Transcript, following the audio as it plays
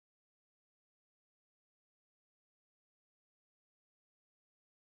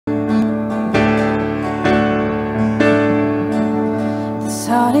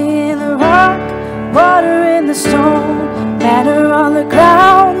manna on the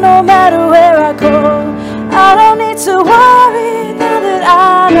ground, no matter where I go. I don't need to worry now that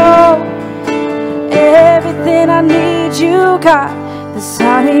I know everything I need you got. There's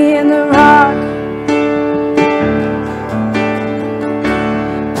honey in the rock.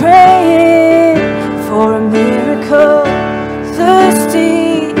 Praying for a miracle,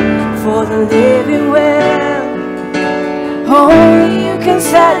 thirsty for the living well. Only you can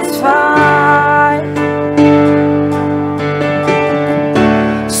satisfy.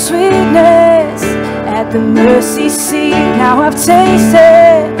 Sweetness at the mercy seat. Now I've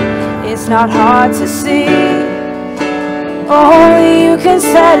tasted, it's not hard to see. Only you can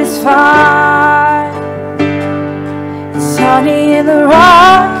satisfy. There's honey in the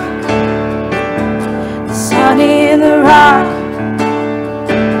rock. There's honey in the rock.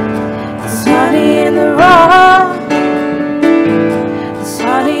 There's honey in the rock. There's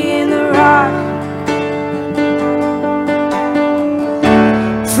honey in the rock.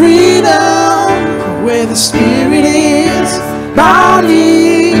 Freedom where the Spirit is,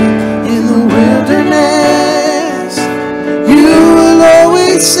 bounty in the wilderness. You will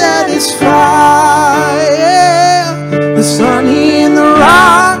always satisfy. There's honey in the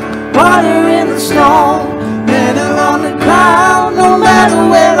rock, water in the stone, manna on the ground, no matter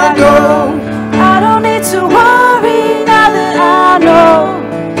where I go. I don't need to worry now that I know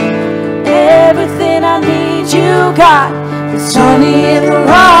everything I need you got. There's honey in the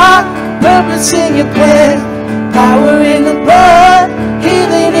rock, purpose in your plan, power in the blood,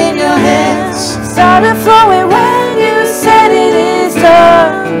 healing in your hands. Started flowing when you said it is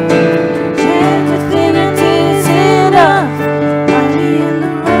done. Everything I did is enough. Honey in the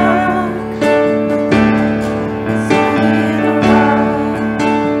rock.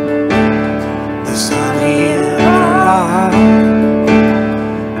 There's honey in the rock.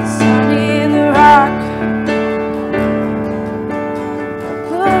 There's honey in the rock.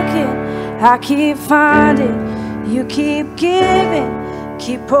 Looking, I keep finding, you keep giving,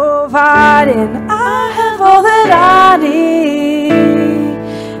 keep providing. I have all that I need.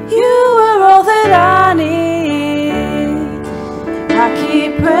 You are all that I need. I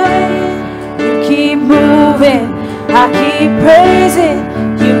keep praying, you keep moving. I keep praising,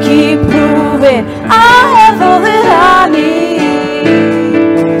 you keep proving. I have all that I need.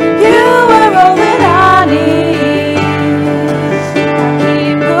 You are all that I need. I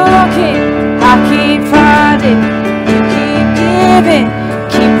keep looking, I keep finding, you keep giving,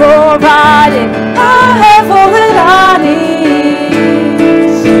 keep providing. I have all that I need.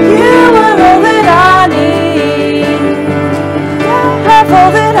 You are all that I need. I have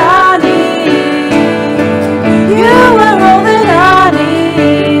all that I need. You are all that I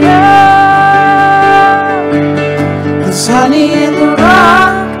need. There's honey in the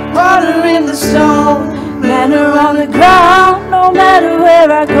rock, water in the stone, Manna on the ground, no matter where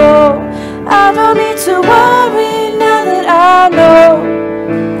I go. I don't need to worry now that I know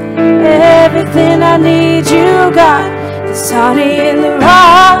everything I need you got. There's honey in the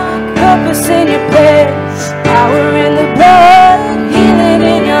rock, purpose in your place, power in the blood, healing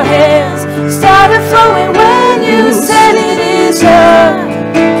in your hands. Started flowing when you said it is done.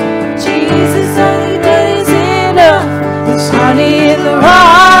 Jesus, only that is enough. There's honey in the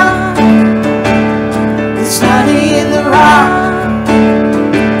rock. There's honey in the rock.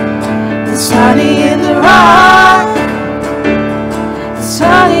 There's honey in the rock. There's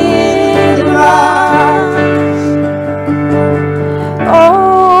honey in the rock.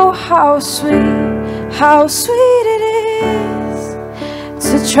 Oh, how sweet it is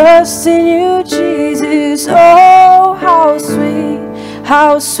to trust in you, Jesus. Oh, how sweet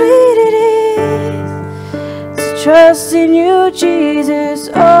it is to trust in you, Jesus.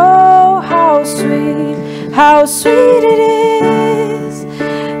 Oh, how sweet it is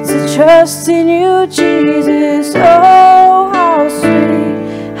to trust in you, Jesus. Oh, how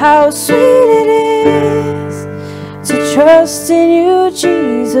sweet it is to trust in you,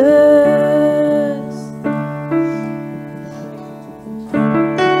 Jesus.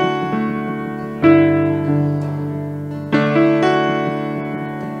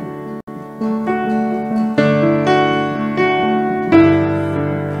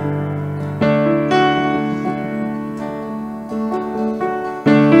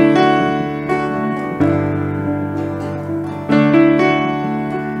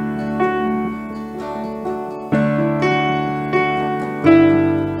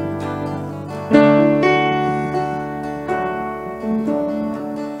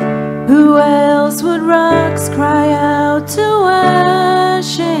 Who else would rocks cry out to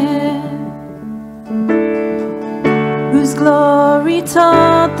worship? Whose glory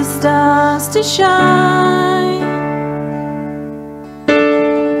taught the stars to shine?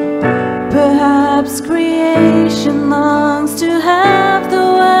 Perhaps creation longs to have the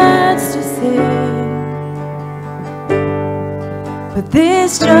words to sing, but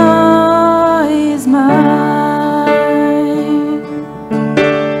this joy is mine.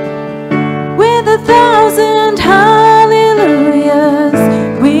 With 1,000 hallelujahs,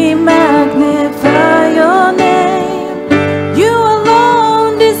 we magnify your name. You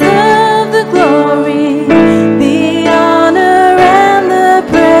alone deserve the glory, the honor and the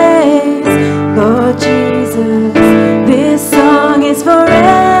praise. Lord Jesus, this song is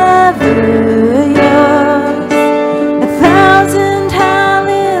forever yours. 1,000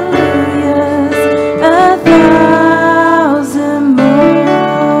 hallelujahs, 1,000 more.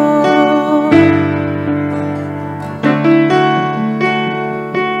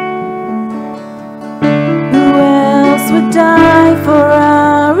 Who else would die for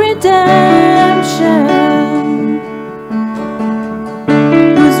our redemption?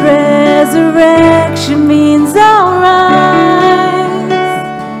 Whose resurrection means our rise.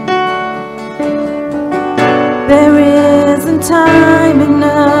 There isn't time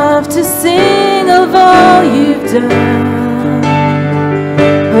enough to sing of all you've done,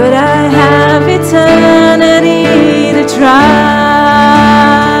 but I have eternity to try.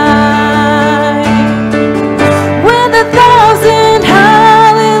 With 1,000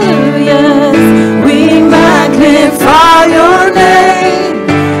 hallelujahs, we magnify your name.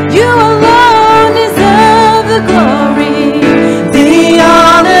 You alone deserve the glory, the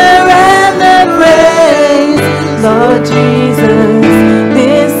honor and the praise. Lord Jesus,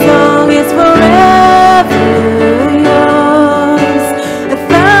 this song is forever yours.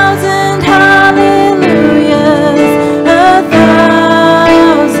 1,000 hallelujahs,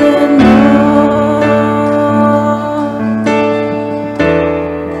 1,000 more.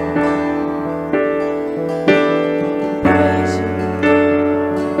 Praise you.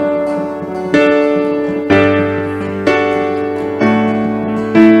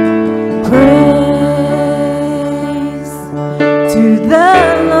 Praise to the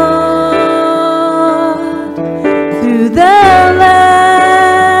Lord, to the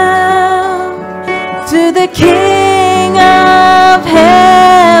Lamb, to the King of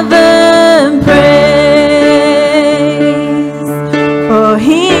heaven. Praise, for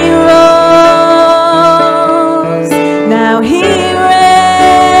he rose, now he reigns.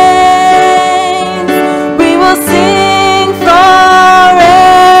 We will sing forever.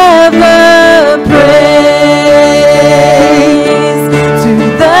 Praise to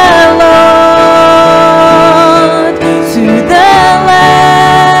the Lord, to the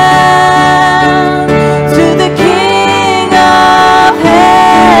Lamb, to the King of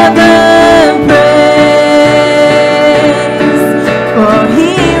heaven. Praise, for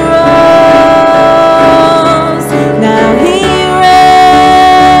he rose, now he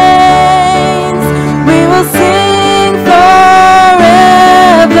reigns. We will sing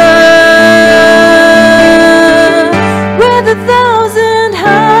forever. With 1,000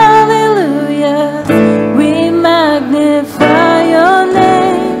 hallelujahs, we magnify your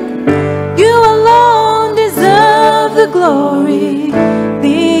name. You alone deserve the glory,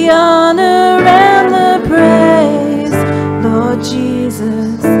 the honor and the praise. Lord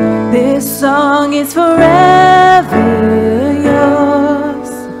Jesus, this song is forever yours.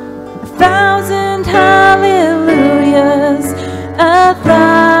 1,000 hallelujahs,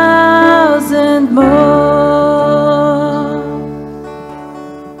 1,000 more.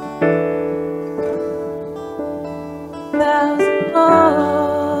 1,000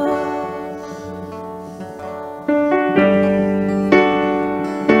 more.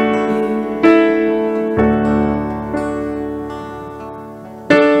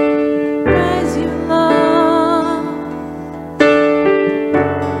 Praise you, Lord.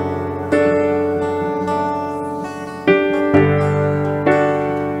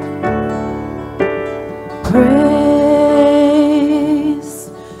 Praise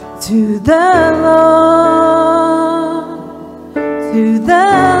to the Lord, to the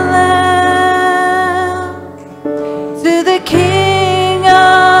Lamb, to the King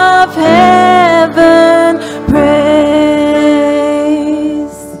of heaven. Praise,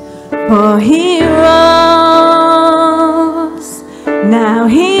 for he rose, now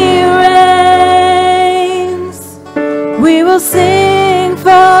he reigns. We will sing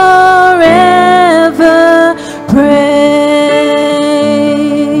forever. Praise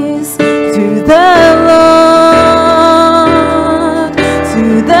to the Lord, to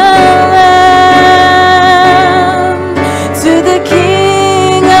the Lamb, to the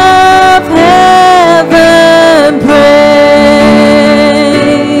King of heaven.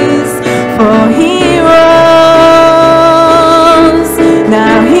 Praise, for he rose,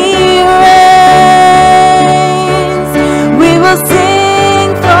 now he reigns.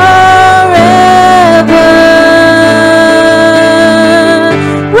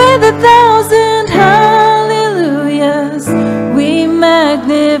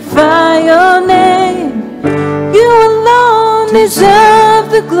 magnify your name. You alone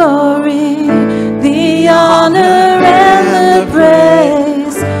deserve the glory, the honor and the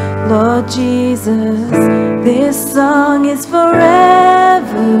praise. Lord Jesus, this song is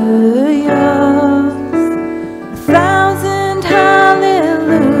forever yours. 1,000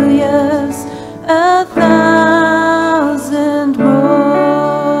 hallelujahs, 1,000 more.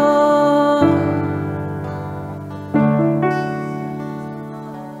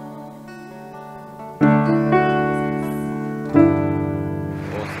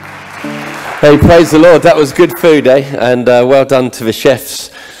 Hey, praise the Lord. That was good food, eh? And well done to the chefs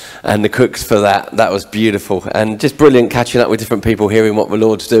and the cooks for that. That was beautiful and just brilliant catching up with different people, hearing what the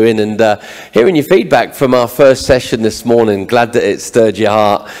Lord's doing and hearing your feedback from our first session this morning. Glad that it stirred your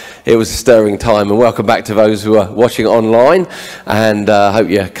heart. It was a stirring time, and welcome back to those who are watching online, and I hope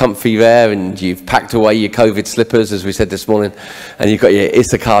you're comfy there and you've packed away your COVID slippers, as we said this morning, and you've got your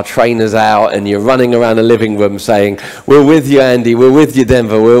Issachar trainers out and you're running around the living room saying, we're with you, Andy, we're with you,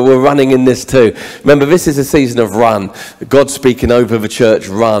 Denver, we're running in this too. Remember, this is a season of run. God's speaking over the church.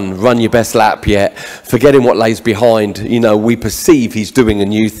 Run your best lap yet, forgetting what lays behind. You know, we perceive he's doing a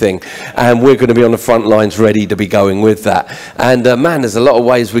new thing, and we're going to be on the front lines ready to be going with that. And man, there's a lot of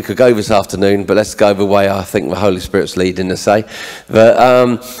ways we could go this afternoon, but let's go the way I think the Holy Spirit's leading us, say. But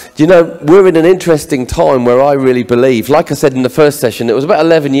you know, we're in an interesting time where I really believe, like I said in the first session, it was about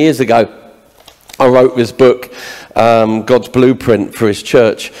 11 years ago I wrote this book, God's Blueprint for His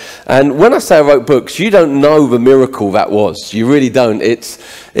Church. And when I say I wrote books, you don't know the miracle that was. You really don't.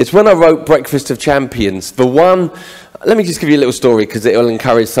 It's when I wrote Breakfast of Champions. Let me just give you a little story because it will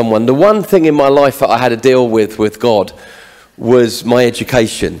encourage someone. The one thing in my life that I had to deal with God was my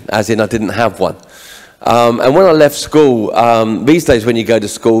education, as in I didn't have one. And when I left school, these days when you go to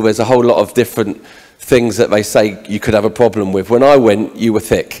school, there's a whole lot of different things that they say you could have a problem with. When I went, you were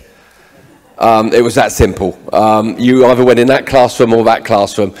thick. It was that simple. You either went in that classroom or that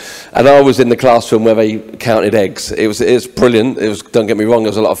classroom. And I was in the classroom where they counted eggs. It was brilliant. Don't get me wrong, it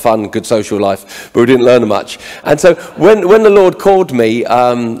was a lot of fun, good social life, but we didn't learn much. And so when the Lord called me,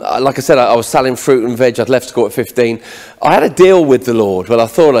 like I said, I was selling fruit and veg. I'd left school at 15. I had a deal with the Lord. Well, I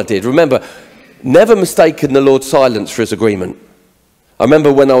thought I did. Remember, never mistaken the Lord's silence for his agreement. I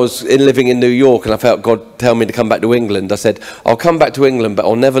remember when I was living in New York and I felt God tell me to come back to England. I said, I'll come back to England, but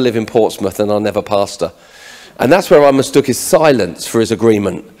I'll never live in Portsmouth and I'll never pastor. And that's where I mistook his silence for his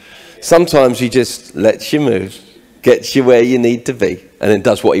agreement. Sometimes he just lets you move, gets you where you need to be, and then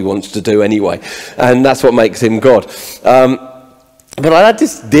does what he wants to do anyway. And that's what makes him God. But I had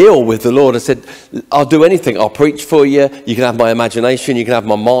this deal with the Lord. I said, I'll do anything. I'll preach for you. You can have my imagination. You can have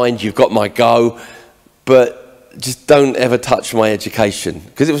my mind. You've got my go. But just don't ever touch my education,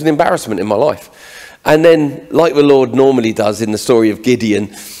 because it was an embarrassment in my life. And then, like the Lord normally does in the story of Gideon,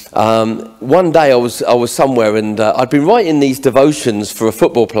 one day I was somewhere and I'd been writing these devotions for a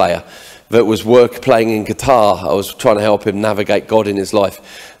football player that was playing in Qatar. I was trying to help him navigate God in his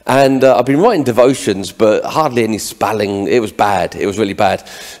life. And I've been writing devotions, but hardly any spelling. It was bad. It was really bad.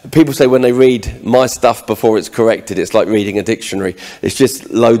 People say when they read my stuff before it's corrected, it's like reading a dictionary. It's just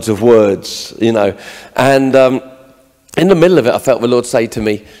loads of words, you know. And in the middle of it, I felt the Lord say to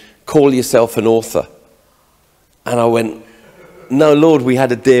me, call yourself an author. And I went, no, Lord, we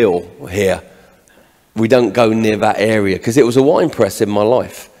had a deal here. We don't go near that area, because it was a wine press in my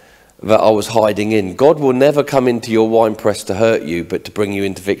life that I was hiding in. God will never come into your wine press to hurt you, but to bring you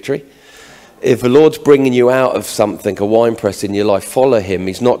into victory. If the Lord's bringing you out of something, a wine press in your life, follow him.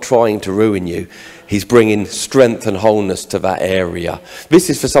 He's not trying to ruin you. He's bringing strength and wholeness to that area.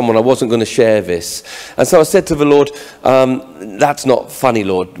 This is for someone. I wasn't going to share this. And so I said to the Lord, that's not funny,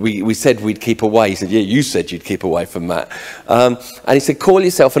 Lord. We said we'd keep away. He said, yeah, you said you'd keep away from that. And he said, call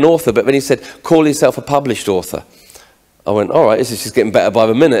yourself an author. But then he said, call yourself a published author. I went, all right, this is just getting better by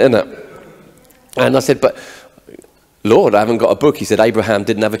the minute, isn't it? And I said, but Lord, I haven't got a book. He said, Abraham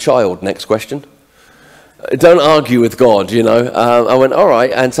didn't have a child. Next question. Don't argue with God, you know. I went, all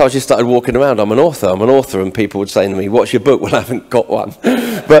right. And so I just started walking around. I'm an author. And people would say to me, what's your book? Well, I haven't got one.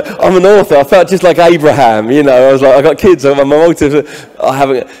 But I'm an author. I felt just like Abraham, you know. I was like, I got kids. I'm a motive. I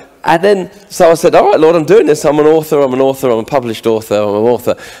haven't. And then, so I said, all right, Lord, I'm doing this. I'm an author. I'm a published author. I'm an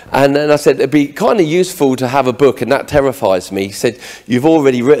author. And then I said, it'd be kind of useful to have a book. And that terrifies me. He said, you've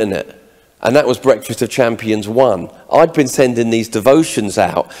already written it. And that was Breakfast of Champions 1. I'd been sending these devotions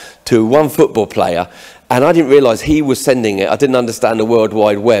out to one football player, And I didn't realize he was sending it. I didn't understand the World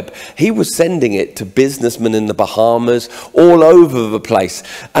Wide Web. He was sending it to businessmen in the Bahamas, all over the place.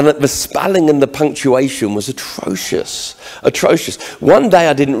 And the spelling and the punctuation was atrocious. Atrocious. One day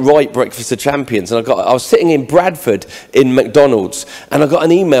I didn't write Breakfast of Champions, and I was sitting in Bradford in McDonald's, and I got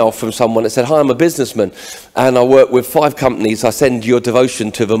an email from someone that said, "Hi, I'm a businessman, and I work with 5 companies. I send your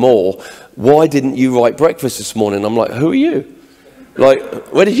devotion to them all. Why didn't you write breakfast this morning?" I'm like, "Who are you? Like,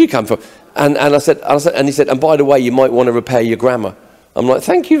 where did you come from?" And he said, "And by the way, you might want to repair your grammar." I'm like,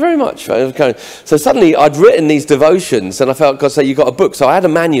 "Thank you very much." So suddenly I'd written these devotions, and I felt God say, "You got a book." So I had a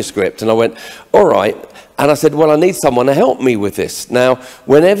manuscript, and I went, "All right." And I said, "Well, I need someone to help me with this." Now,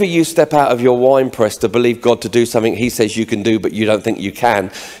 whenever you step out of your wine press to believe God to do something he says you can do, but you don't think you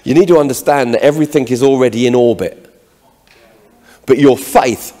can, you need to understand that everything is already in orbit. But your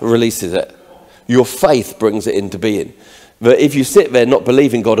faith releases it. Your faith brings it into being. But if you sit there not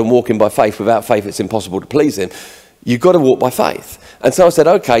believing God and walking by faith, without faith it's impossible to please him. You've got to walk by faith. And so I said,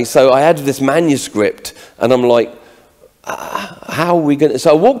 okay, so I had this manuscript, and I'm like, how are we going to... So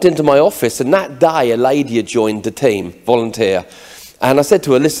I walked into my office, and that day a lady had joined the team, volunteer. And I said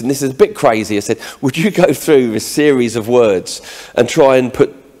to her, "Listen, this is a bit crazy." I said, "Would you go through this series of words and try and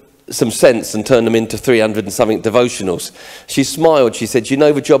put some sense and turn them into 300 and something devotionals?" She smiled. She said, "You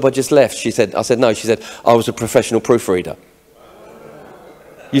know the job I just left?" I said, "No." She said, "I was a professional proofreader."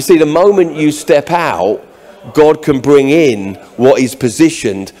 You see, the moment you step out, God can bring in what he's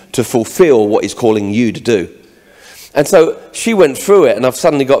positioned to fulfill what he's calling you to do. And so she went through it, and I've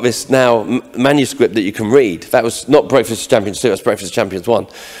suddenly got this now manuscript that you can read. That was not Breakfast of Champions 2, that's Breakfast of Champions 1,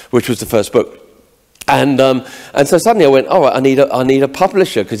 which was the first book. And so suddenly I went, all right, I need a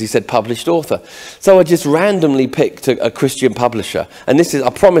publisher, because he said published author. So I just randomly picked a Christian publisher. And this is, I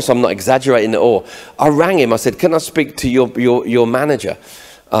promise I'm not exaggerating at all. I rang him, I said, "Can I speak to your manager?"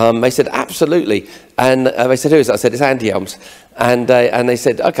 They said, "Absolutely." And they said, "Who is it?" I said, "It's Andy Elmes." And they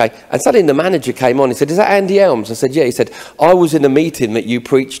said, "Okay." And suddenly the manager came on. He said, "Is that Andy Elmes?" I said, "Yeah." He said, "I was in a meeting that you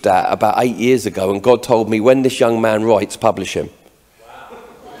preached at about 8 years ago, and God told me when this young man writes, publish him."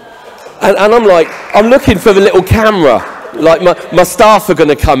 And I'm like, I'm looking for the little camera. Like my staff are going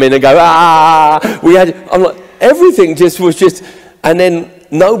to come in and go, I'm like, everything was just, and then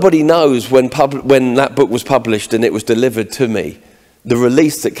nobody knows when that book was published and it was delivered to me, the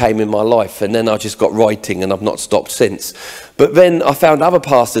release that came in my life. And then I just got writing, and I've not stopped since. But then I found other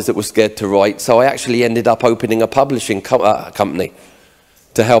pastors that were scared to write, so I actually ended up opening a publishing company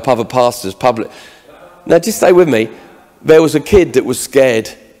to help other pastors publish. Now just stay with me. There was a kid that was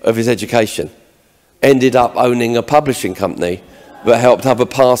scared of his education, ended up owning a publishing company that helped other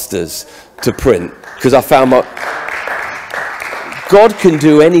pastors to print, because I found God can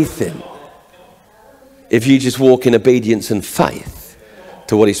do anything if you just walk in obedience and faith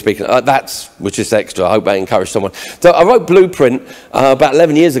to what he's speaking. That was just extra. I hope I encouraged someone. So I wrote Blueprint about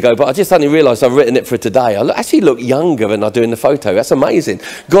 11 years ago, but I just suddenly realised I've written it for today. I actually look younger than I do in the photo. That's amazing.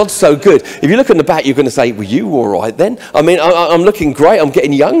 God's so good. If you look in the back, you're going to say, "Were you all right then?" I mean, I'm looking great. I'm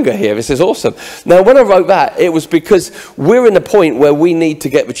getting younger here. This is awesome. Now, when I wrote that, it was because we're in a point where we need to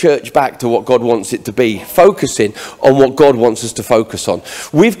get the church back to what God wants it to be, focusing on what God wants us to focus on.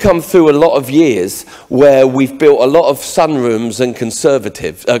 We've come through a lot of years where we've built a lot of sunrooms and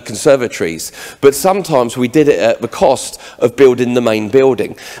conservatories, but sometimes we did it at the cost of building the main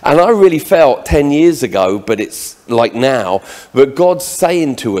building. And I really felt 10 years ago, but it's like now, that God's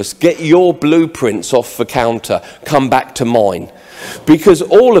saying to us, get your blueprints off the counter, come back to mine. Because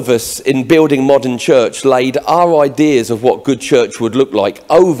all of us in building modern church laid our ideas of what good church would look like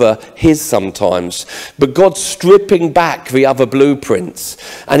over his sometimes. But God's stripping back the other blueprints,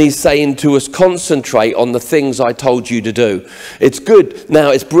 and he's saying to us, concentrate on the things I told you to do. It's good. Now,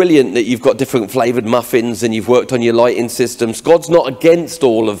 it's brilliant that you've got different flavoured muffins and you've worked on your lighting systems. God's not against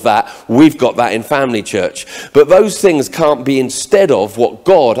all of that. We've got that in Family Church. But those things can't be instead of what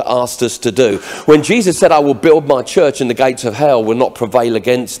God asked us to do. When Jesus said, "I will build my church and the gates of hell will not prevail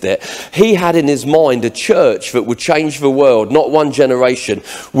against it," he had in his mind a church that would change the world. Not one generation,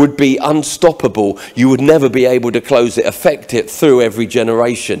 would be unstoppable. You would never be able to close it, affect it through every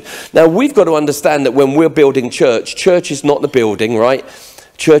generation. Now, we've got to understand that when we're building church, church is not the building, right?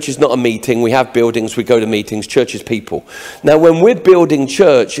 Church is not a meeting. We have buildings, we go to meetings. Church is people. Now, when we're building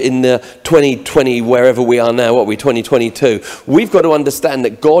church in the 2020, wherever we are now, 2022, we've got to understand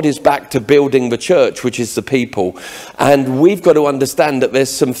that God is back to building the church, which is the people. And we've got to understand that there's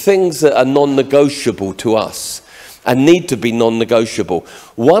some things that are non-negotiable to us and need to be non-negotiable.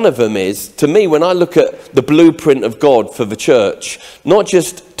 One of them is, to me, when I look at the blueprint of God for the church, not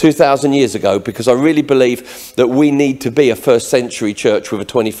just 2,000 years ago, because I really believe that we need to be a first century church with a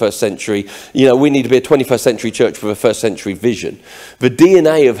 21st century, we need to be a 21st century church with a first century vision. The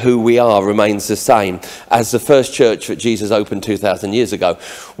DNA of who we are remains the same as the first church that Jesus opened 2,000 years ago.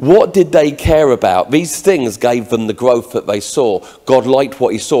 What did they care about? These things gave them the growth that they saw. God liked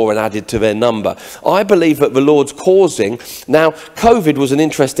what he saw and added to their number. I believe that the Lord's causing, now COVID was an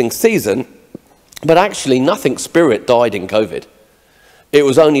interesting season, but actually nothing spirit died in COVID. It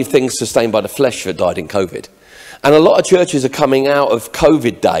was only things sustained by the flesh that died in COVID. And a lot of churches are coming out of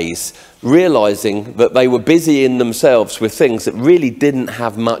COVID days realizing that they were busy in themselves with things that really didn't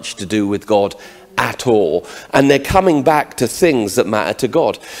have much to do with God at all. And they're coming back to things that matter to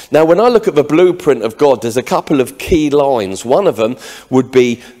God. Now, when I look at the blueprint of God, there's a couple of key lines. One of them would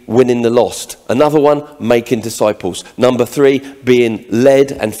be winning the lost. Another one, making disciples. Number 3, being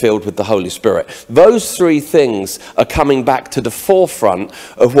led and filled with the Holy Spirit. Those 3 things are coming back to the forefront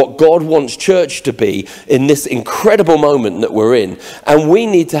of what God wants church to be in this incredible moment that we're in. And we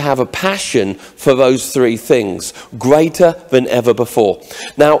need to have a passion for those 3 things, greater than ever before.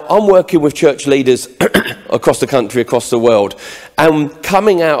 Now, I'm working with church leaders across the country, across the world, and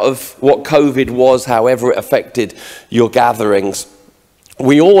coming out of what COVID was, however it affected your gatherings,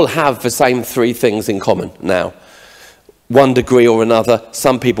 we all have the same 3 things in common now. One degree or another.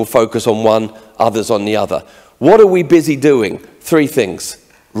 Some people focus on one, others on the other. What are we busy doing? 3 things.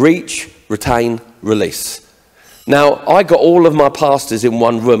 Reach, retain, release. Now, I got all of my pastors in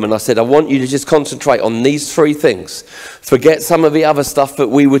one room and I said, I want you to just concentrate on these 3 things. Forget some of the other stuff that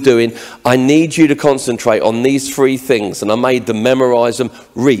we were doing. I need you to concentrate on these 3 things. And I made them memorize them.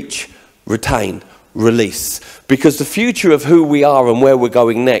 Reach, retain, release. Because the future of who we are and where we're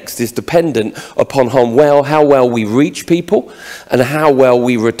going next is dependent upon how well we reach people and how well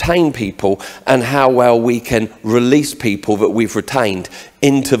we retain people and how well we can release people that we've retained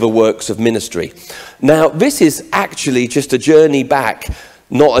into the works of ministry. Now, this is actually just a journey back,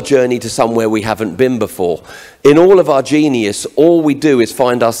 not a journey to somewhere we haven't been before. In all of our genius, all we do is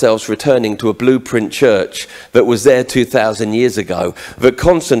find ourselves returning to a blueprint church that was there 2,000 years ago, that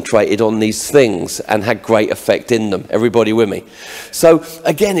concentrated on these things and had great effect in them. Everybody with me? So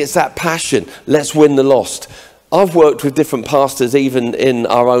again, it's that passion. Let's win the lost. I've worked with different pastors, even in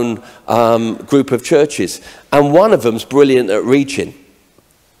our own group of churches, and one of them's brilliant at reaching,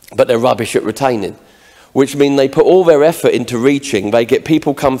 but they're rubbish at retaining. Which means they put all their effort into reaching, they get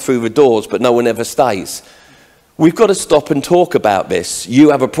people come through the doors, but no one ever stays. We've got to stop and talk about this.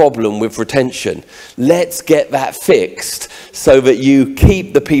 You have a problem with retention. Let's get that fixed so that you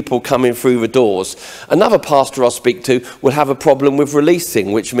keep the people coming through the doors. Another pastor I'll speak to will have a problem with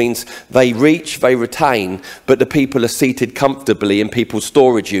releasing, which means they reach, they retain, but the people are seated comfortably in people's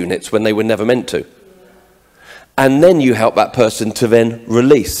storage units when they were never meant to. And then you help that person to then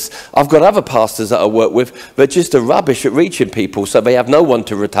release. I've got other pastors that I work with that just are rubbish at reaching people, so they have no one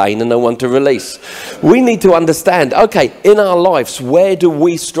to retain and no one to release. We need to understand, okay, in our lives, where do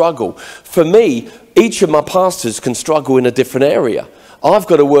we struggle? For me, each of my pastors can struggle in a different area. I've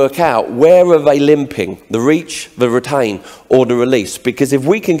got to work out, where are they limping? The reach, the retain, or the release? Because if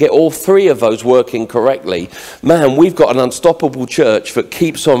we can get all 3 of those working correctly, man, we've got an unstoppable church that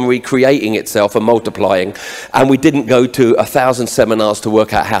keeps on recreating itself and multiplying. And we didn't go to 1,000 seminars to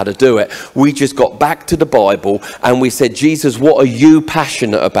work out how to do it. We just got back to the Bible and we said, Jesus, what are you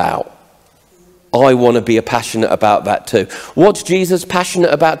passionate about? I want to be passionate about that too. What's Jesus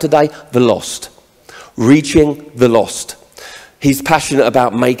passionate about today? The lost. Reaching the lost. He's passionate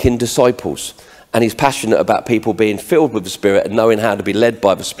about making disciples, and he's passionate about people being filled with the Spirit and knowing how to be led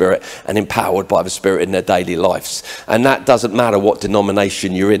by the Spirit and empowered by the Spirit in their daily lives. And that doesn't matter what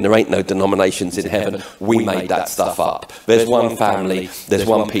denomination you're in. There ain't no denominations in heaven. We made that stuff up. There's one family, there's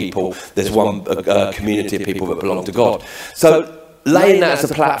one people, there's one community of people that belong to God. So laying that as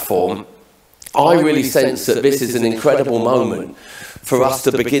a platform, I really sense that this is an incredible moment for us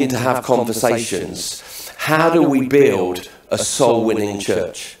to begin to have conversations. How do we build a soul-winning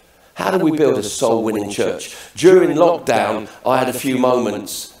church? How do we build a soul-winning church? During lockdown, I had a few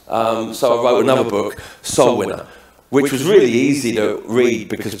moments, so I wrote another book, Soul Winner, which was really easy to read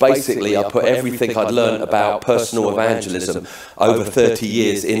because basically I put everything I'd learned about personal evangelism over 30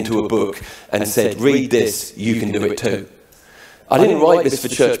 years into a book and said, read this, you can do it too. I didn't write this for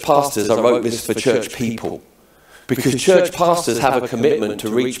church pastors, I wrote this for church people. Because church pastors have a commitment to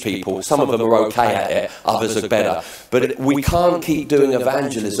reach people. Some of them are okay at it, others are better. But we can't keep doing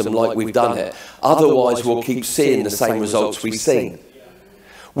evangelism like we've done it. Otherwise, we'll keep seeing the same results we've seen.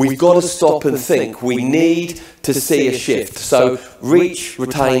 We've got to stop and think. We need to see a shift. So reach,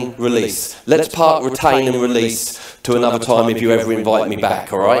 retain, release. Let's park retain and release to another time if you ever invite me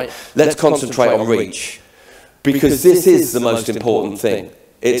back, all right? Let's concentrate on reach. Because this is the most important thing.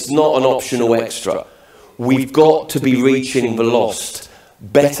 It's not an optional extra. We've got to be reaching the lost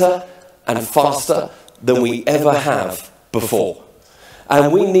better and faster than we ever have before.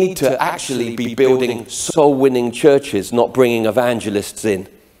 And we need to actually be building soul-winning churches, not bringing evangelists in.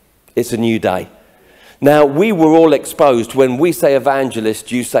 It's a new day. Now, we were all exposed. When we say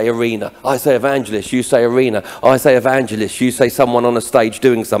evangelist, you say arena. I say evangelist, you say arena. I say evangelist, you say someone on a stage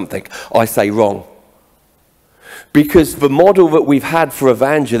doing something. I say wrong. Because the model that we've had for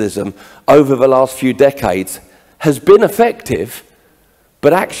evangelism over the last few decades has been effective,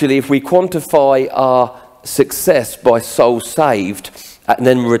 but actually if we quantify our success by souls saved and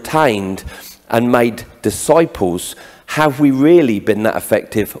then retained and made disciples, have we really been that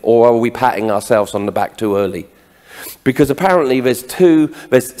effective, or are we patting ourselves on the back too early? Because apparently there's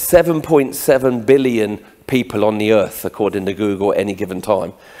 7.7 billion people on the earth, according to Google, at any given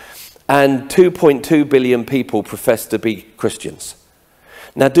time. And 2.2 billion people profess to be Christians.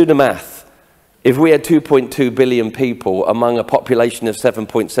 Now do the math. If we had 2.2 billion people among a population of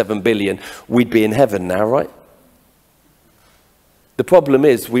 7.7 billion, we'd be in heaven now, right? The problem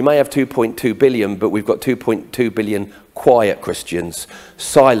is we may have 2.2 billion, but we've got 2.2 billion quiet Christians,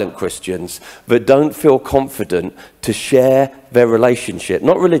 silent Christians, that don't feel confident to share their relationship,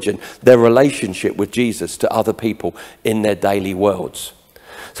 not religion, their relationship with Jesus to other people in their daily worlds.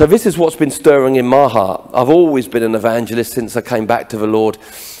 So this is what's been stirring in my heart. I've always been an evangelist since I came back to the Lord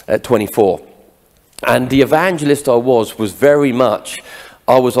at 24. And the evangelist I was very much,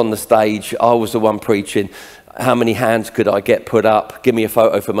 I was on the stage, I was the one preaching. How many hands could I get put up? Give me a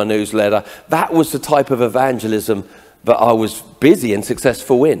photo for my newsletter. That was the type of evangelism that I was busy and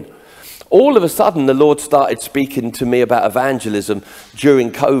successful in. All of a sudden, the Lord started speaking to me about evangelism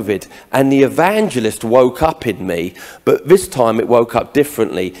during COVID, and the evangelist woke up in me, but this time it woke up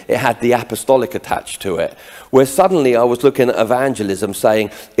differently. It had the apostolic attached to it, where suddenly I was looking at evangelism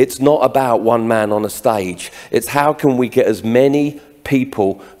saying, it's not about one man on a stage. It's how can we get as many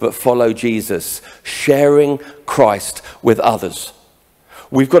people that follow Jesus, sharing Christ with others.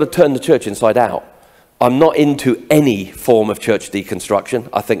 We've got to turn the church inside out. I'm not into any form of church deconstruction.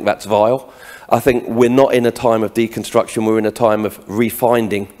 I think that's vile. I think we're not in a time of deconstruction. We're in a time of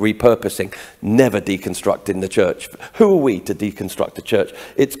refinding, repurposing, never deconstructing the church. Who are we to deconstruct the church?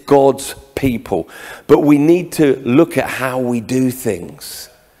 It's God's people. But we need to look at how we do things.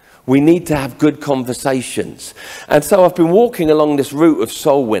 We need to have good conversations. And so I've been walking along this route of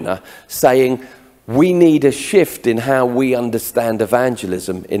soul winner saying we need a shift in how we understand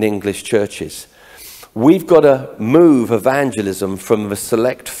evangelism in English churches. We've got to move evangelism from the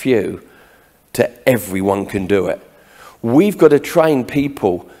select few to everyone can do it. We've got to train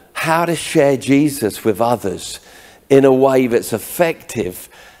people how to share Jesus with others in a way that's effective,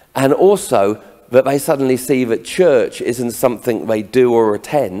 and also that they suddenly see that church isn't something they do or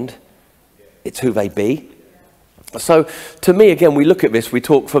attend, it's who they be. So to me, again, we look at this, we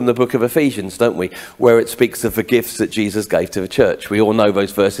talk from the book of Ephesians, don't we? Where it speaks of the gifts that Jesus gave to the church. We all know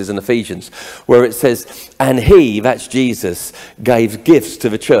those verses in Ephesians, where it says, and he, that's Jesus, gave gifts to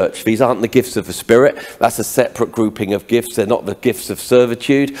the church. These aren't the gifts of the Spirit. That's a separate grouping of gifts. They're not the gifts of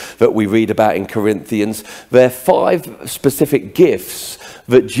servitude that we read about in Corinthians. They're 5 specific gifts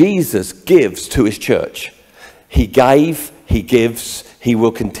that Jesus gives to his church. He gave, he gives, he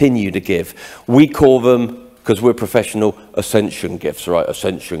will continue to give. We call them, because we're professional, ascension gifts, right?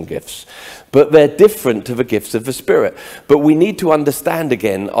 Ascension gifts. But they're different to the gifts of the Spirit. But we need to understand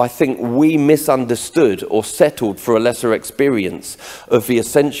again, I think we misunderstood or settled for a lesser experience of the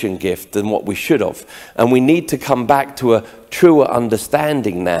ascension gift than what we should have. And we need to come back to a truer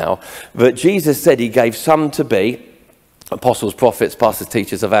understanding now that Jesus said he gave some to be apostles, prophets, pastors,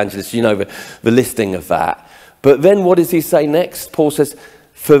 teachers, evangelists. You know the listing of that. But then what does he say next? Paul says,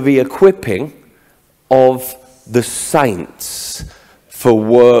 for the equipping of the saints for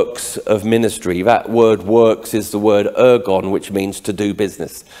works of ministry. That word works is the word ergon, which means to do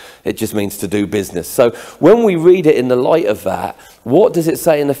business. It just means to do business. So when we read it in the light of that, what does it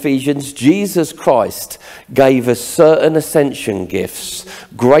say in Ephesians? Jesus Christ gave us certain ascension gifts,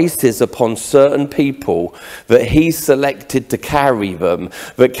 graces upon certain people that he selected to carry them,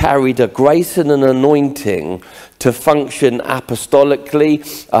 that carried a grace and an anointing to function apostolically,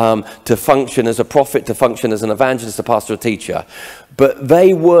 to function as a prophet, to function as an evangelist, a pastor, a teacher. But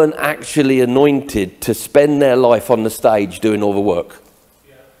they weren't actually anointed to spend their life on the stage doing all the work.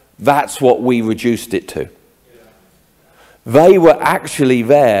 That's what we reduced it to. They were actually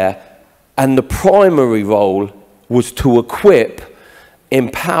there, and the primary role was to equip,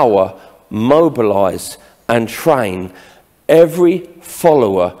 empower, mobilize, and train every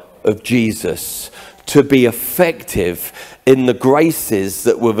follower of Jesus to be effective in the graces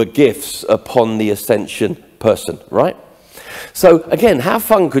that were the gifts upon the ascension person, right? So again, how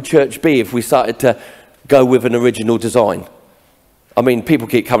fun could church be if we started to go with an original design? I mean, people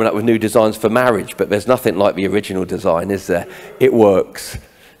keep coming up with new designs for marriage, but there's nothing like the original design, is there? It works,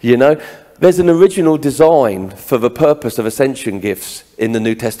 you know? There's an original design for the purpose of ascension gifts in the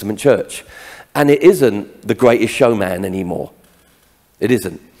New Testament church. And it isn't the greatest showman anymore. It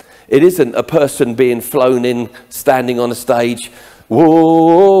isn't. It isn't a person being flown in, standing on a stage, whoa,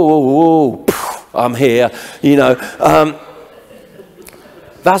 whoa, whoa, whoa, I'm here, you know.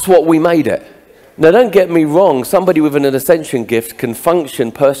 That's what we made it. Now, don't get me wrong. Somebody with an ascension gift can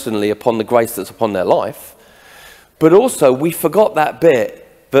function personally upon the grace that's upon their life. But also, we forgot that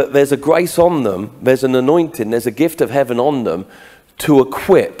bit, that there's a grace on them, there's an anointing, there's a gift of heaven on them to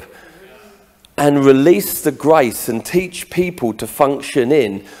equip and release the grace and teach people to function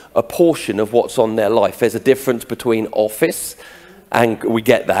in a portion of what's on their life. There's a difference between office, and we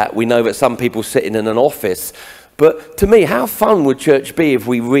get that. We know that some people sitting in an office. But to me, how fun would church be if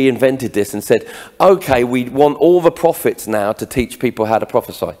we reinvented this and said, okay, we want all the prophets now to teach people how to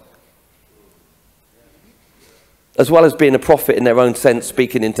prophesy? As well as being a prophet in their own sense,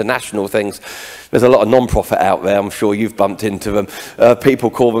 speaking international things. There's a lot of non-profit out there. I'm sure you've bumped into them. People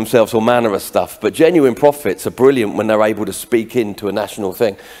call themselves all manner of stuff. But genuine prophets are brilliant when they're able to speak into a national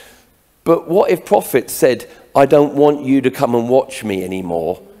thing. But what if prophets said, I don't want you to come and watch me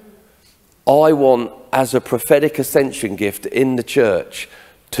anymore. I want, as a prophetic ascension gift in the church,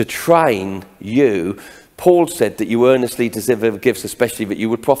 to train you. Paul said that you earnestly desire gifts, especially that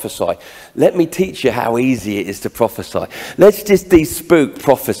you would prophesy. Let me teach you how easy it is to prophesy. Let's just de-spook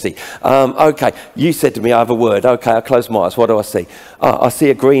prophecy. Okay, you said to me, I have a word. Okay, I close my eyes. What do I see? I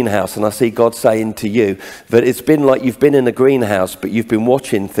see a greenhouse, and I see God saying to you that it's been like you've been in a greenhouse, but you've been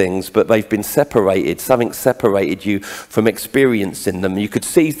watching things, but they've been separated. Something separated you from experiencing them. You could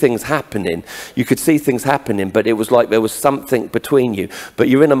see things happening. You could see things happening, but it was like there was something between you. But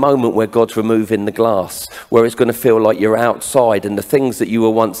you're in a moment where God's removing the glass, where it's going to feel like you're outside, and the things that you were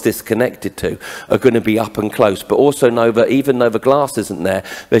once disconnected to are going to be up and close. But also know that even though the glass isn't there,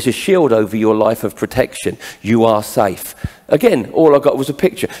 there's a shield over your life of protection. You are safe. Again, all I got was a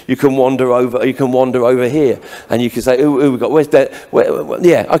picture. You can wander over here, and you can say, "Ooh, we got where's that?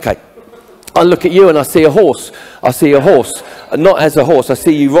 Yeah, okay." I look at you and I see a horse. I see a horse. Not as a horse, I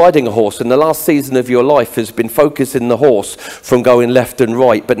see you riding a horse. And the last season of your life has been focusing the horse from going left and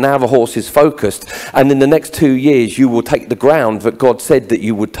right. But now the horse is focused. And in the next 2 years, you will take the ground that God said that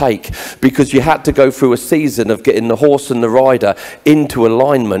you would take. Because you had to go through a season of getting the horse and the rider into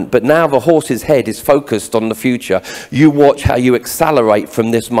alignment. But now the horse's head is focused on the future. You watch how you accelerate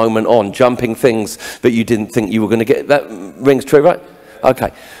from this moment on, jumping things that you didn't think you were going to get. That rings true, right?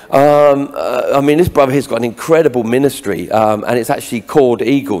 Okay. I mean, this brother here's got an incredible ministry, and it's actually called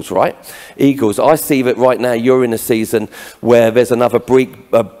Eagles, right? Eagles. I see that right now you're in a season where there's another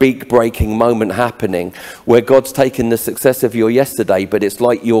big breaking moment happening, where God's taken the success of your yesterday, but it's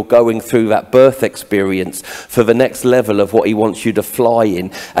like you're going through that birth experience for the next level of what he wants you to fly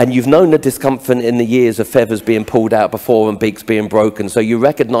in. And you've known the discomfort in the years of feathers being pulled out before and beaks being broken. So you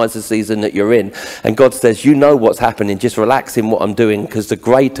recognize the season that you're in. And God says, you know what's happening. Just relax in what I'm doing, because the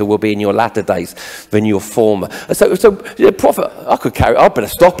greater will be in your latter days than your former. So prophet, I better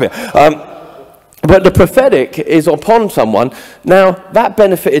stop here. But the prophetic is upon someone. Now, that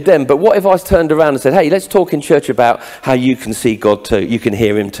benefited them. But what if I turned around and said, hey, let's talk in church about how you can see God too. You can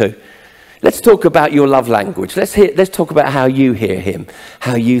hear him too. Let's talk about your love language. Let's talk about how you hear him,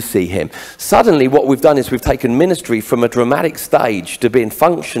 how you see him. Suddenly, what we've done is we've taken ministry from a dramatic stage to being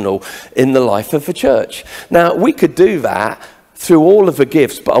functional in the life of the church. Now, we could do that through all of the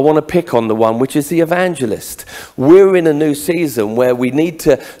gifts, but I want to pick on the one which is the evangelist. We're in a new season where we need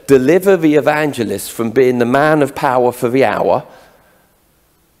to deliver the evangelist from being the man of power for the hour.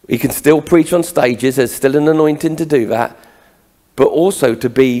 He can still preach on stages, there's still an anointing to do that, but also to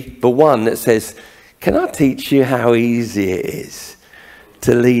be the one that says, can I teach you how easy it is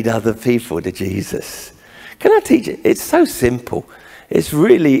to lead other people to Jesus? Can I teach you? It's so simple. It's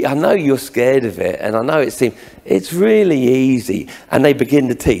really, I know you're scared of it, and I know it's really easy. And they begin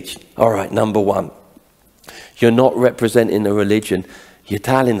to teach. All right, number one, you're not representing a religion. You're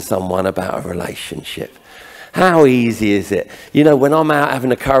telling someone about a relationship. How easy is it? You know, when I'm out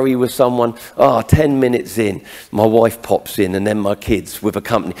having a curry with someone, 10 minutes in, my wife pops in and then my kids with a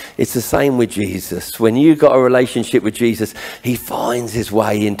company. It's the same with Jesus. When you've got a relationship with Jesus, he finds his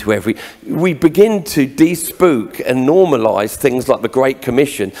way into we begin to de-spook and normalize things like the Great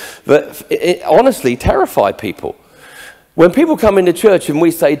Commission that honestly terrify people. When people come into church and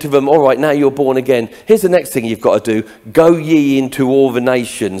we say to them, all right, now you're born again, here's the next thing you've got to do. Go ye into all the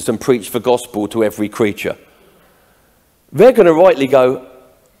nations and preach the gospel to every creature. They're going to rightly go,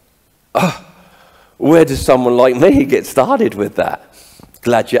 where does someone like me get started with that?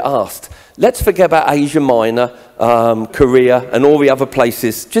 Glad you asked. Let's forget about Asia Minor, Korea, and all the other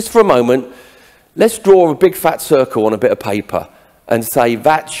places. Just for a moment, let's draw a big fat circle on a bit of paper and say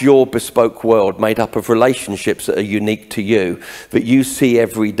that's your bespoke world made up of relationships that are unique to you, that you see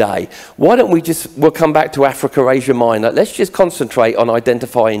every day. Why don't we'll come back to Africa, Asia Minor. Let's just concentrate on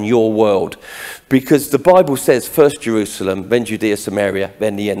identifying your world. Because the Bible says first Jerusalem, then Judea, Samaria,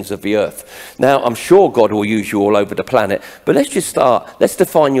 then the ends of the earth. Now, I'm sure God will use you all over the planet, but let's just start. Let's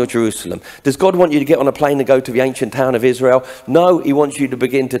define your Jerusalem. Does God want you to get on a plane and go to the ancient town of Israel? No, he wants you to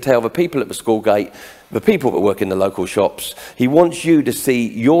begin to tell the people at the school gate, the people that work in the local shops. He wants you to see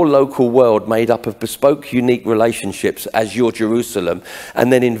your local world made up of bespoke, unique relationships as your Jerusalem,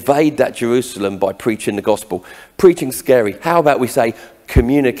 and then invade that Jerusalem by preaching the gospel. Preaching's scary. How about we say,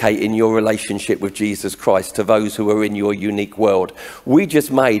 communicate in your relationship with Jesus Christ to those who are in your unique world. We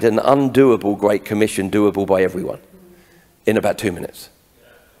just made an undoable Great Commission doable by everyone in about 2 minutes.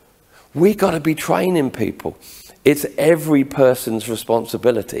 We got to be training people. It's every person's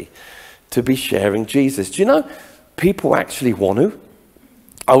responsibility to be sharing Jesus. Do you know, people actually want to.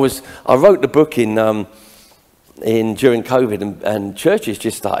 I wrote the book during COVID, and churches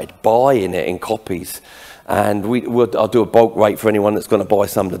just started buying it in copies. And I'll do a bulk rate for anyone that's going to buy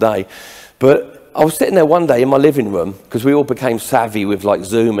some today. But I was sitting there one day in my living room, because we all became savvy with like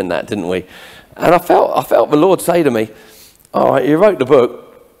Zoom and that, didn't we? And I felt the Lord say to me, all right, you wrote the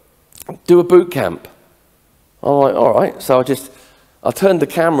book, do a boot camp. I'm like, all right. So I turned the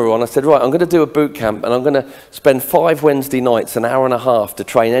camera on. I said, right, I'm going to do a boot camp, and I'm going to spend 5 Wednesday nights, an hour and a half, to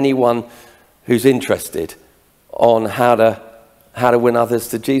train anyone who's interested on how to win others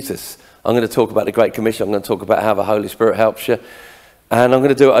to Jesus. I'm going to talk about the Great Commission. I'm going to talk about how the Holy Spirit helps you. And I'm going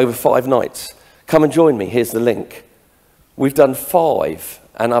to do it over 5 nights. Come and join me. Here's the link. We've done 5,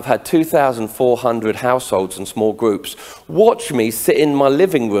 and I've had 2,400 households and small groups watch me sit in my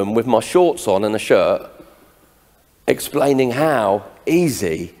living room with my shorts on and a shirt, explaining how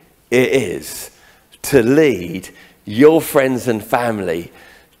easy it is to lead your friends and family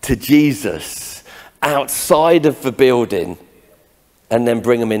to Jesus outside of the building, and then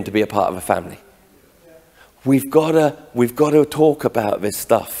bring them in to be a part of a family. We've got to talk about this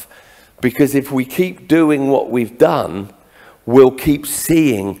stuff, because if we keep doing what we've done, we'll keep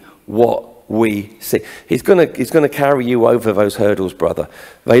seeing what we see. He's going to carry you over those hurdles, brother.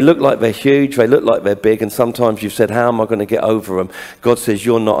 They look like they're huge, they look like they're big, and sometimes you've said, how am I going to get over them? God says,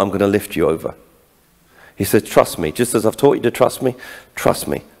 you're not, I'm going to lift you over. He says, trust me. Just as I've taught you to trust me, trust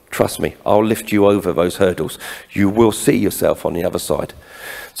me. Trust me, I'll lift you over those hurdles. You will see yourself on the other side.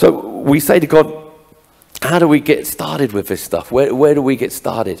 So we say to God, how do we get started with this stuff? Where do we get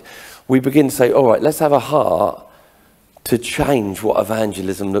started? We begin to say, all right, let's have a heart to change what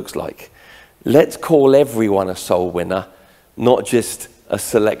evangelism looks like. Let's call everyone a soul winner, not just a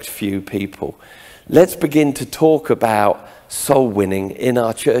select few people. Let's begin to talk about soul winning in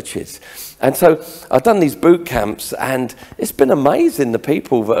our churches. And so I've done these boot camps, and it's been amazing the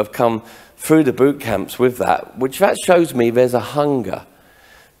people that have come through the boot camps with that, which that shows me there's a hunger.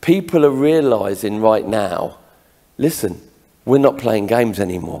 People are realizing right now, listen, we're not playing games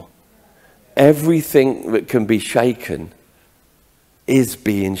anymore. Everything that can be shaken is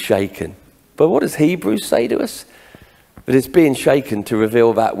being shaken. But what does Hebrews say to us? That it's being shaken to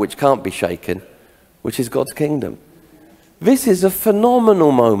reveal that which can't be shaken, which is God's kingdom. This is a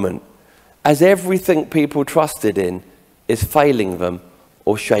phenomenal moment, as everything people trusted in is failing them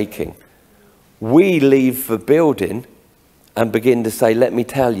or shaking. We leave the building and begin to say, let me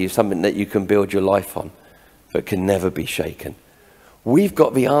tell you something that you can build your life on, that can never be shaken. We've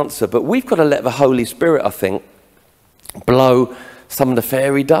got the answer, but we've got to let the Holy Spirit, I think, blow some of the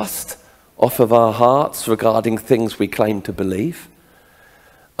fairy dust off of our hearts regarding things we claim to believe.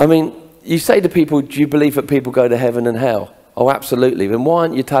 I mean, you say to people, do you believe that people go to heaven and hell? Oh, absolutely. Then why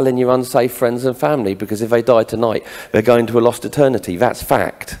aren't you telling your unsafe friends and family? Because if they die tonight, they're going to a lost eternity. That's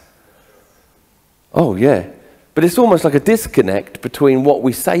fact. Oh, yeah. But it's almost like a disconnect between what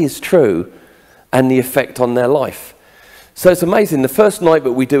we say is true and the effect on their life. So it's amazing. The first night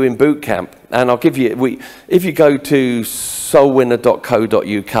that we do in boot camp, and I'll give you, if you go to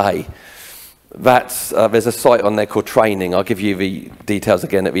soulwinner.co.uk, there's a site on there called training. I'll give you the details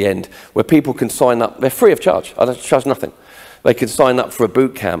again at the end, where people can sign up. They're free of charge. I don't charge nothing. They can sign up for a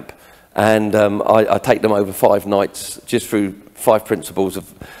boot camp, and I take them over 5 nights just through 5 principles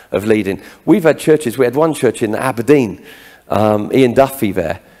of leading. We've had churches. We had one church in Aberdeen, Ian Duffy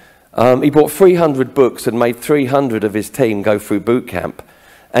there. He bought 300 books and made 300 of his team go through boot camp.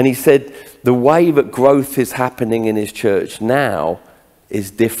 And he said the way that growth is happening in his church now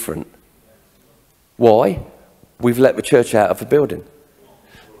is different. Why? We've let the church out of the building.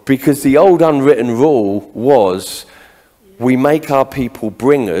 Because the old unwritten rule was we make our people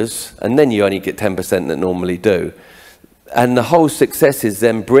bringers, and then you only get 10% that normally do. And the whole success is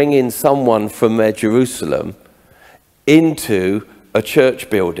then bringing someone from their Jerusalem into a church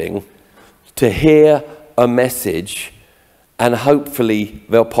building to hear a message, and hopefully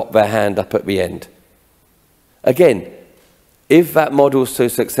they'll pop their hand up at the end. Again, if that model's so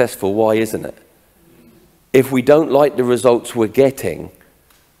successful, why isn't it? If we don't like the results we're getting,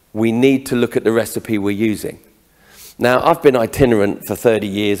 we need to look at the recipe we're using. Now, I've been itinerant for 30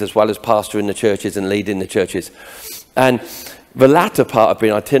 years, as well as pastoring the churches and leading the churches. And the latter part of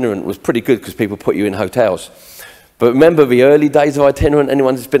being itinerant was pretty good because people put you in hotels. But remember the early days of itinerant?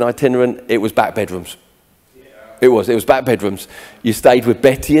 Anyone that's been itinerant, it was back bedrooms. Yeah. It was back bedrooms. You stayed with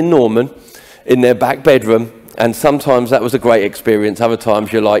Betty and Norman in their back bedroom, and sometimes that was a great experience. Other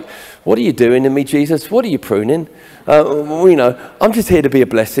times you're like, what are you doing to me, Jesus? What are you pruning? I'm just here to be a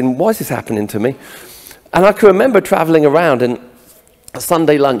blessing. Why is this happening to me? And I can remember traveling around, and at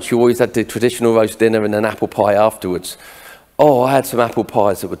Sunday lunch, you always had the traditional roast dinner and an apple pie afterwards. Oh, I had some apple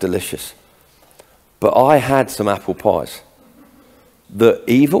pies that were delicious. But I had some apple pies. The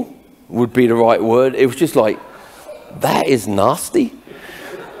evil would be the right word. It was just like, that is nasty.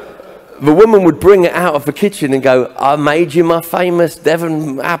 The woman would bring it out of the kitchen and go, I made you my famous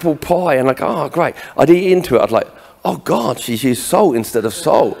Devon apple pie. And like, oh, great. I'd eat into it. I'd like, oh, God, she's used salt instead of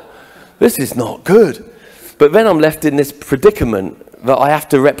salt. This is not good. But then I'm left in this predicament that I have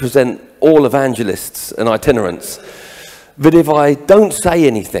to represent all evangelists and itinerants. That if I don't say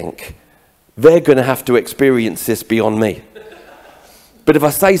anything, they're going to have to experience this beyond me. But if I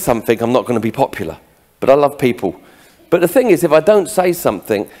say something, I'm not going to be popular. But I love people. But the thing is, if I don't say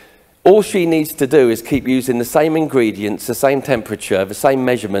something, all she needs to do is keep using the same ingredients, the same temperature, the same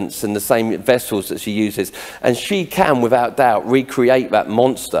measurements, and the same vessels that she uses. And she can, without doubt, recreate that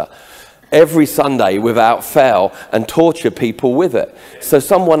monster every Sunday without fail and torture people with it. So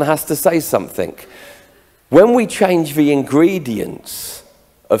someone has to say something. When we change the ingredients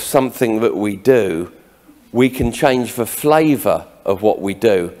of something that we do, we can change the flavor of what we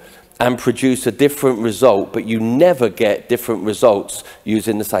do and produce a different result, but you never get different results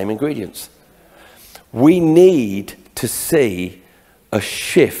using the same ingredients. We need to see a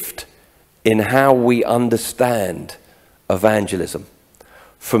shift in how we understand evangelism,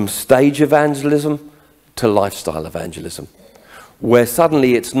 from stage evangelism to lifestyle evangelism, where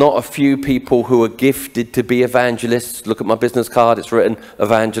suddenly it's not a few people who are gifted to be evangelists. Look at my business card, it's written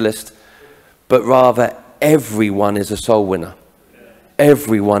evangelist. But rather, everyone is a soul winner.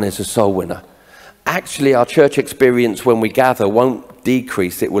 Everyone is a soul winner. Actually, our church experience when we gather won't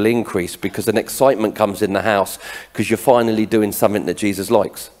decrease, it will increase, because an excitement comes in the house because you're finally doing something that Jesus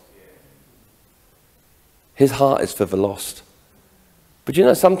likes. His heart is for the lost. But you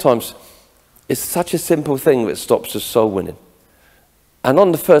know, sometimes it's such a simple thing that stops us soul winning. And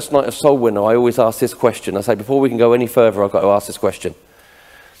on the first night of Soul Winner, I always ask this question. I say, before we can go any further, I've got to ask this question.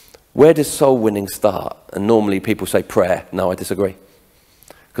 Where does soul winning start? And normally people say prayer. No, I disagree.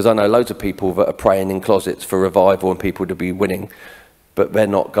 Because I know loads of people that are praying in closets for revival and people to be winning, but they're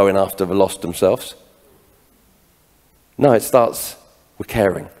not going after the lost themselves. No, it starts with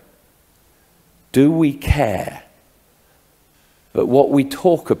caring. Do we care that what we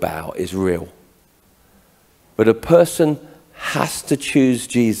talk about is real? But a person has to choose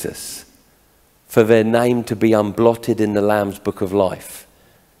Jesus for their name to be unblotted in the Lamb's book of life.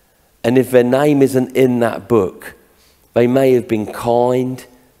 And if their name isn't in that book, they may have been kind,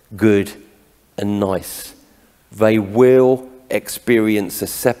 good, and nice. They will experience a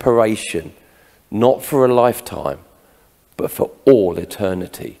separation, not for a lifetime, but for all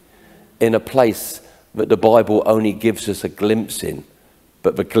eternity, in a place that the Bible only gives us a glimpse in,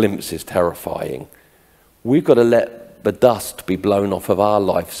 but the glimpse is terrifying. We've got to let the dust be blown off of our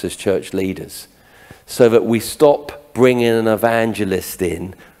lives as church leaders so that we stop bringing an evangelist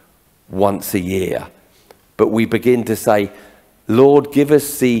in once a year, but we begin to say, Lord, give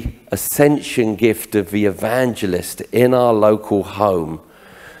us the ascension gift of the evangelist in our local home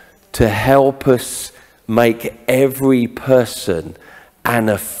to help us make every person an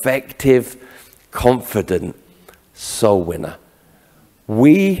effective, confident soul winner.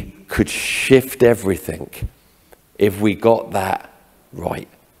 We could shift everything if we got that right.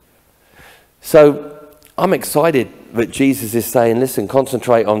 So I'm excited that Jesus is saying, listen,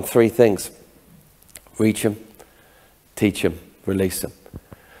 concentrate on three things. Reach them, teach them, release them.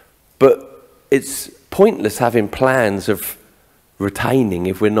 But it's pointless having plans of retaining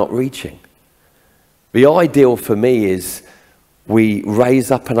if we're not reaching. The ideal for me is we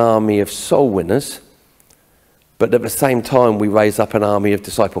raise up an army of soul winners, but at the same time we raise up an army of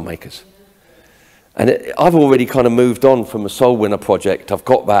disciple makers. And I've already kind of moved on from a soul winner project. I've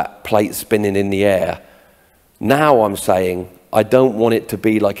got that plate spinning in the air. Now I'm saying I don't want it to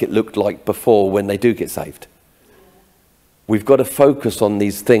be like it looked like before when they do get saved. We've got to focus on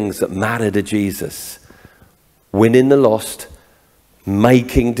these things that matter to Jesus. Winning the lost,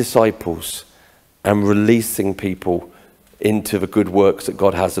 making disciples, and releasing people into the good works that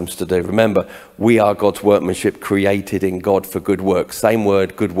God has them to do. Remember, we are God's workmanship, created in God for good works. Same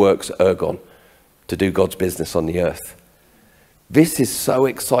word, good works, ergon, to do God's business on the earth. This is so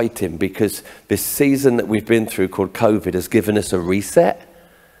exciting because this season that we've been through called COVID has given us a reset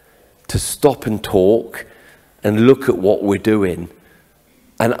to stop and talk and look at what we're doing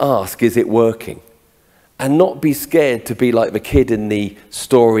and ask, is it working? And not be scared to be like the kid in the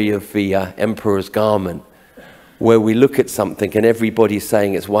story of the emperor's garment, where we look at something and everybody's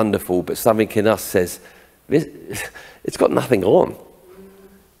saying it's wonderful, but something in us says, it's got nothing on.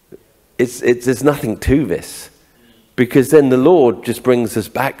 There's nothing to this. Because then the Lord just brings us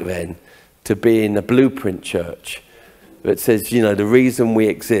back then to being a blueprint church that says, you know, the reason we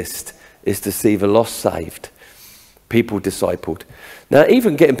exist is to see the lost saved, people discipled. Now,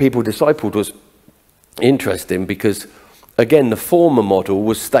 even getting people discipled was interesting because, again, the former model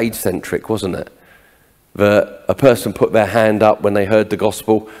was stage-centric, wasn't it? That a person put their hand up when they heard the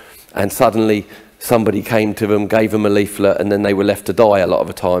gospel and suddenly somebody came to them, gave them a leaflet, and then they were left to die a lot of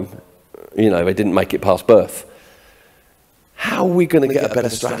the time. You know, they didn't make it past birth. How are we going to get a better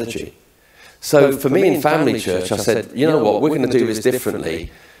strategy? So for me in family church, I said, you know what, we're going to do this differently.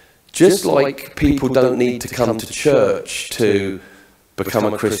 Just like people don't need to come to church to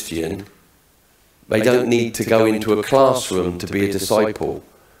become a Christian, they don't need to go into a classroom to be a disciple,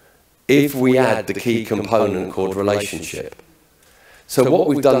 if we add the key component called relationship. So what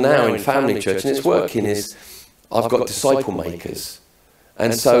we've done now in family church, and it's working, is I've got disciple makers.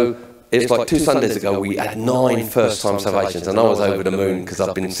 And so it's like 2 Sundays ago, we had 9 first-time salvations, and I was over the moon because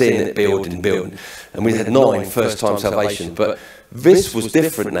I've been seeing it build and build, and we had 9 first-time salvations. But this was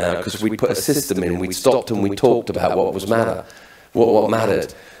different now because we put a system in. We stopped and we talked about what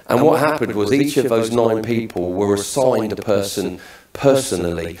mattered. And what happened was each of those 9 people were assigned a person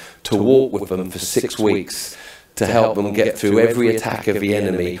personally to walk with them for 6 weeks to help them get through every attack of the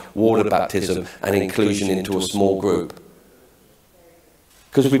enemy, water baptism, and inclusion into a small group.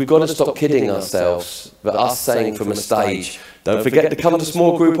 Because we've got to stop kidding ourselves that us saying from a stage, don't forget to come to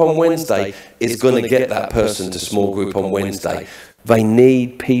small group on Wednesday, is going to get that person to small group on Wednesday. They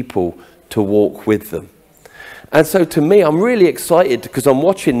need people to walk with them. And so to me, I'm really excited because I'm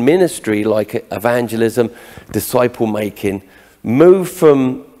watching ministry like evangelism, disciple making, move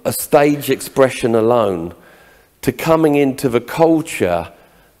from a stage expression alone to coming into the culture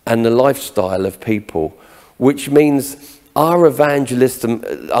and the lifestyle of people, which means our evangelistic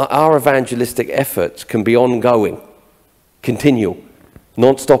efforts can be ongoing, continual,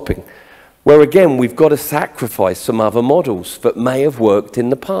 non-stopping. Where again, we've got to sacrifice some other models that may have worked in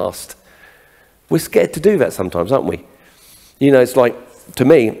the past. We're scared to do that sometimes, aren't we? You know, it's like, to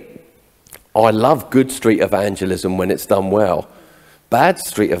me, I love good street evangelism when it's done well. Bad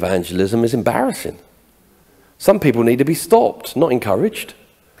street evangelism is embarrassing. Some people need to be stopped, not encouraged.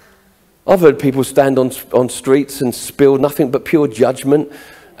 I've heard people stand on streets and spill nothing but pure judgment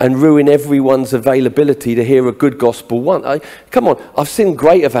and ruin everyone's availability to hear a good gospel. Come on, I've seen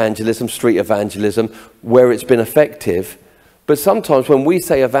great evangelism, street evangelism, where it's been effective. But sometimes when we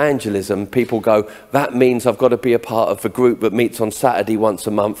say evangelism, people go, that means I've got to be a part of the group that meets on Saturday once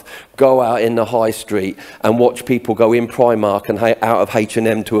a month, go out in the high street and watch people go in Primark and out of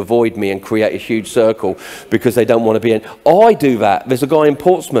H&M to avoid me and create a huge circle because they don't want to be in. I do that. There's a guy in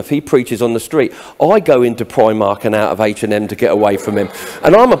Portsmouth, he preaches on the street. I go into Primark and out of H&M to get away from him.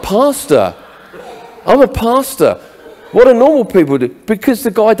 And I'm a pastor. I'm a pastor. What do normal people do? Because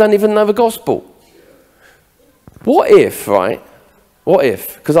the guy don't even know the gospel. What if, right, What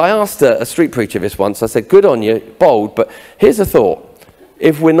if? Because I asked a street preacher this once. I said, good on you, bold, but here's a thought.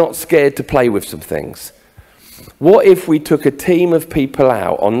 If we're not scared to play with some things, what if we took a team of people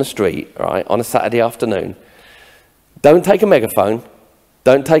out on the street, right, on a Saturday afternoon? Don't take a megaphone.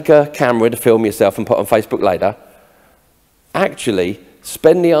 Don't take a camera to film yourself and put on Facebook later. Actually,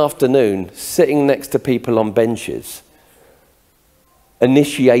 spend the afternoon sitting next to people on benches,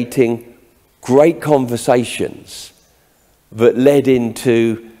 initiating great conversations that led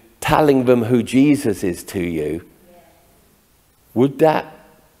into telling them who Jesus is to you. Would that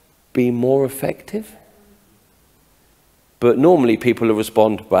be more effective? But normally people will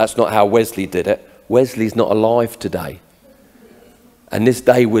respond, well, that's not how Wesley did it. Wesley's not alive today. And this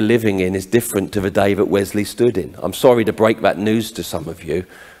day we're living in is different to the day that Wesley stood in. I'm sorry to break that news to some of you.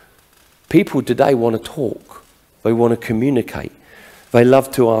 People today want to talk. They want to communicate. They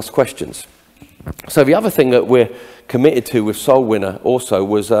love to ask questions. So the other thing that we're committed to with Soul Winner also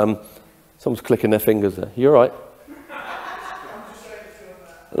was, someone's clicking their fingers there. You all right?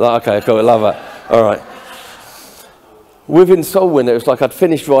 Okay, cool, I love that. All right. Within Soul Winner, it was like I'd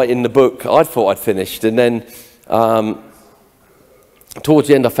finished writing the book. I thought I'd finished, and then towards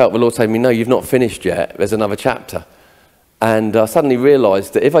the end I felt the Lord saying to me, no, you've not finished yet, there's another chapter. And I suddenly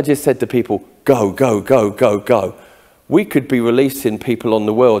realised that if I just said to people, go, go, go, go, go, we could be releasing people on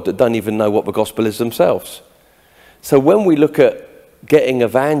the world that don't even know what the gospel is themselves. So when we look at getting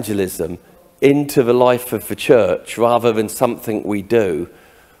evangelism into the life of the church rather than something we do,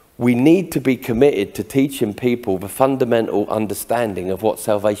 we need to be committed to teaching people the fundamental understanding of what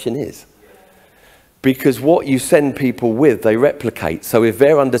salvation is. Because what you send people with, they replicate. So if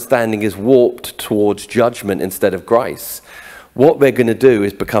their understanding is warped towards judgment instead of grace, what they're going to do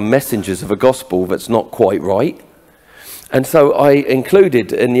is become messengers of a gospel that's not quite right. And so I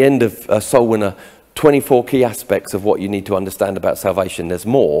included in the end of Soul Winner 24 key aspects of what you need to understand about salvation. There's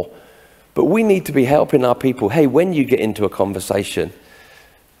more, but we need to be helping our people. Hey, when you get into a conversation,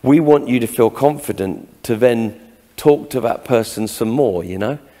 we want you to feel confident to then talk to that person some more, you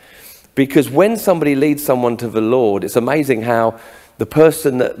know? Because when somebody leads someone to the Lord, it's amazing how the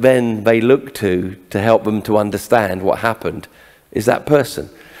person that then they look to help them to understand what happened is that person.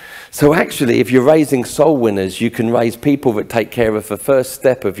 So actually, if you're raising soul winners, you can raise people that take care of the first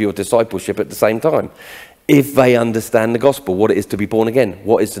step of your discipleship at the same time. If they understand the gospel, what it is to be born again,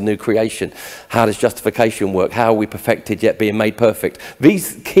 what is the new creation, how does justification work, how are we perfected yet being made perfect.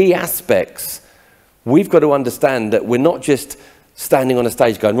 These key aspects, we've got to understand that we're not just standing on a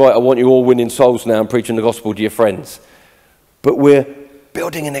stage going, right, I want you all winning souls now and preaching the gospel to your friends. But we're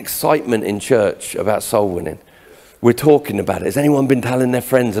building an excitement in church about soul winning. We're talking about it. Has anyone been telling their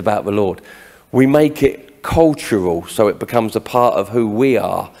friends about the Lord? We make it cultural so it becomes a part of who we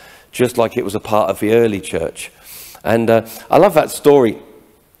are, just like it was a part of the early church. And I love that story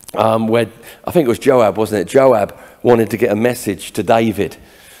where, I think it was Joab, wasn't it? Joab wanted to get a message to David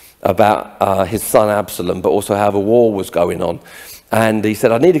about his son Absalom, but also how the war was going on. And he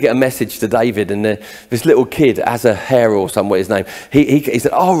said, I need to get a message to David. And this little kid, Azahar or somewhere his name, he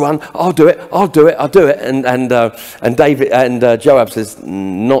said, I'll run, I'll do it. And David and Joab says,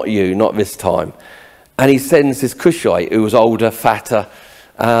 not you, not this time. And he sends this Cushite who was older, fatter,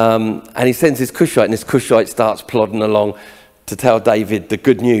 and he sends this Cushite, and this Cushite starts plodding along to tell David the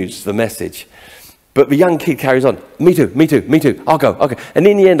good news, the message. But the young kid carries on, me too, I'll go. And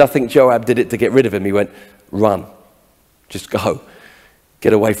in the end, I think Joab did it to get rid of him. He went, run, just go.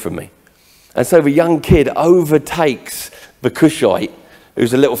 Get away from me. And so the young kid overtakes the Cushite,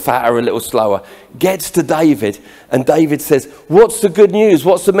 who's a little fatter, a little slower, gets to David, and David says, what's the good news?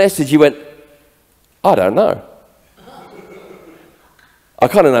 What's the message? He went, I don't know. I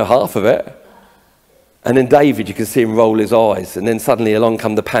kind of know half of it. And then David, you can see him roll his eyes, and then suddenly along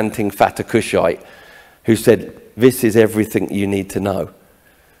come the panting, fatter Cushite, who said, this is everything you need to know.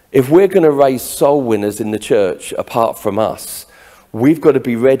 If we're going to raise soul winners in the church apart from us, we've got to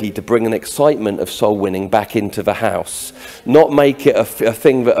be ready to bring an excitement of soul winning back into the house. Not make it a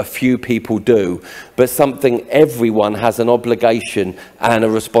thing that a few people do, but something everyone has an obligation and a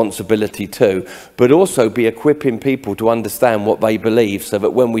responsibility to. But also be equipping people to understand what they believe so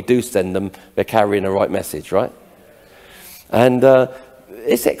that when we do send them, they're carrying the right message, right? And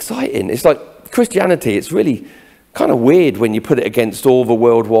it's exciting. It's like Christianity, it's really kind of weird when you put it against all the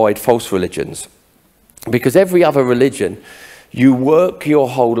worldwide false religions. Because every other religion, you work your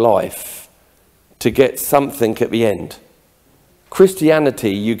whole life to get something at the end.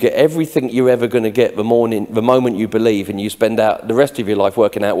 Christianity, you get everything you're ever going to get the moment you believe, and you spend out the rest of your life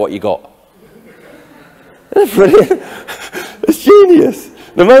working out what you got. That's brilliant. It's genius.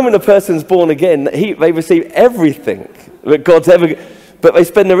 The moment a person's born again, they receive everything that God's ever... But they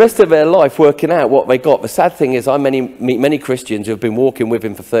spend the rest of their life working out what they got. The sad thing is I meet many Christians who have been walking with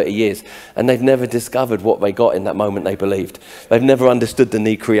him for 30 years and they've never discovered what they got in that moment they believed. They've never understood the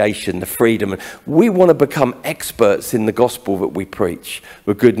new creation, the freedom. We want to become experts in the gospel that we preach,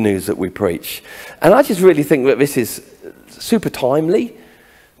 the good news that we preach. And I just really think that this is super timely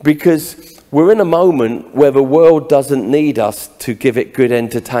because we're in a moment where the world doesn't need us to give it good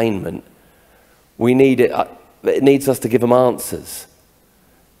entertainment. It needs us to give them answers.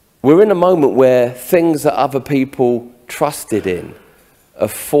 We're in a moment where things that other people trusted in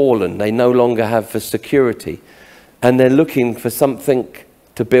have fallen. They no longer have the security. And they're looking for something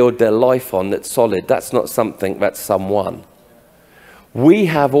to build their life on that's solid. That's not something, that's someone. We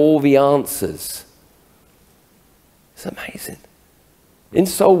have all the answers. It's amazing. In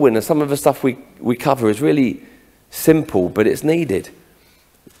Soul Winner, some of the stuff we cover is really simple, but it's needed.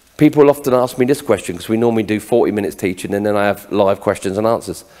 People often ask me this question because we normally do 40 minutes teaching and then I have live questions and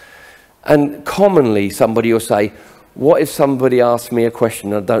answers. And commonly somebody will say, what if somebody asks me a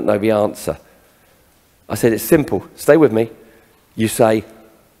question and I don't know the answer? I said, it's simple. Stay with me. You say,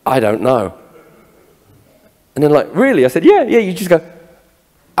 I don't know. And they're like, really? I said, yeah, you just go,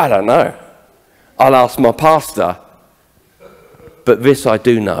 I don't know. I'll ask my pastor, but this I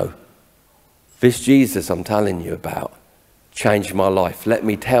do know. This Jesus I'm telling you about changed my life. Let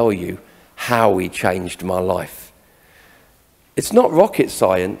me tell you how he changed my life. It's not rocket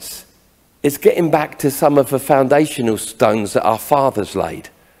science. It's getting back to some of the foundational stones that our fathers laid,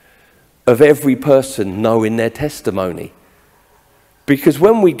 of every person knowing their testimony. Because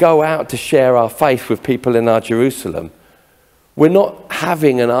when we go out to share our faith with people in our Jerusalem, we're not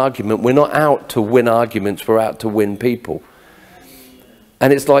having an argument. We're not out to win arguments. We're out to win people.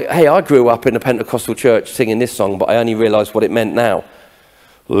 And it's like, hey, I grew up in a Pentecostal church singing this song, but I only realised what it meant now.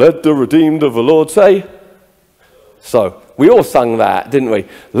 Let the redeemed of the Lord say so. We all sung that, didn't we?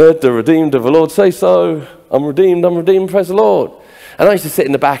 Let the redeemed of the Lord say so. I'm redeemed, praise the Lord. And I used to sit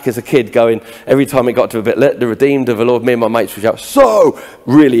in the back as a kid going, every time it got to a bit, let the redeemed of the Lord, me and my mates would shout, so!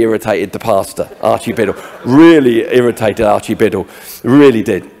 Really irritated the pastor, Archie Biddle. Really irritated Archie Biddle. Really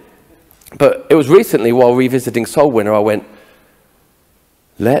did. But it was recently while revisiting Soul Winner, I went,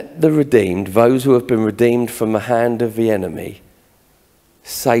 let the redeemed, those who have been redeemed from the hand of the enemy,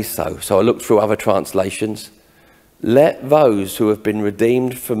 say so. So I looked through other translations. Let those who have been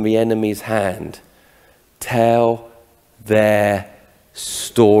redeemed from the enemy's hand tell their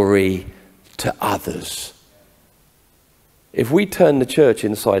story to others. If we turn the church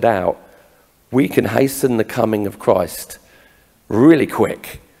inside out, we can hasten the coming of Christ really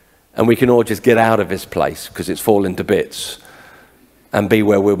quick, and we can all just get out of this place because it's fallen to bits and be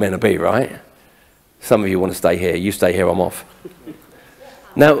where we're meant to be, right? Some of you want to stay here. You stay here, I'm off.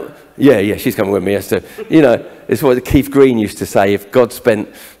 Now, yeah, she's coming with me. So, it's what Keith Green used to say. If God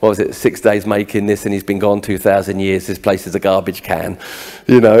spent, 6 days making this and he's been gone 2,000 years, this place is a garbage can.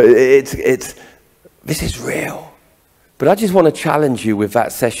 This is real. But I just want to challenge you with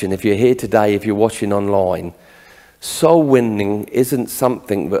that session. If you're here today, if you're watching online, soul winning isn't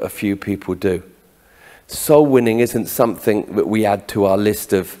something that a few people do. Soul winning isn't something that we add to our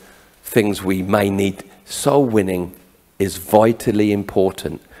list of things we may need. Soul winning is vitally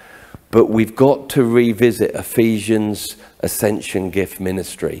important. But we've got to revisit Ephesians' Ascension Gift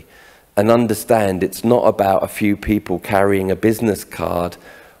Ministry and understand it's not about a few people carrying a business card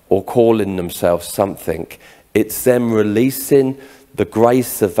or calling themselves something. It's them releasing the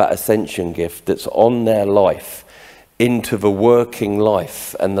grace of that ascension gift that's on their life into the working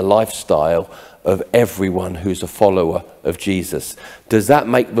life and the lifestyle of everyone who's a follower of Jesus. Does that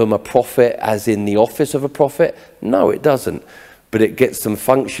make them a prophet as in the office of a prophet? No, it doesn't. But it gets them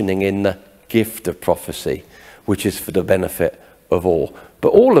functioning in the gift of prophecy, which is for the benefit of all. But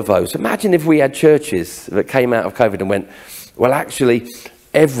all of those, imagine if we had churches that came out of COVID and went, well, actually,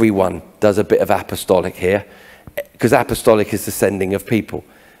 everyone does a bit of apostolic here, because apostolic is the sending of people.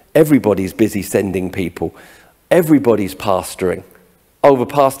 Everybody's busy sending people. Everybody's pastoring. Oh, the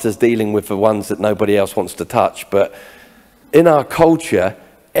pastor's dealing with the ones that nobody else wants to touch. But in our culture,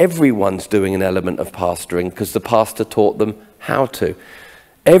 everyone's doing an element of pastoring because the pastor taught them how to.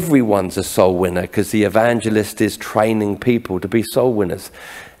 Everyone's a soul winner because the evangelist is training people to be soul winners.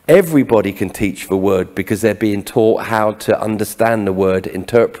 Everybody can teach the word because they're being taught how to understand the word,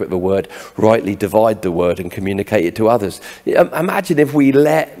 interpret the word, rightly divide the word and communicate it to others. Imagine if we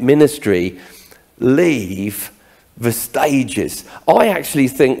let ministry leave the stages. I actually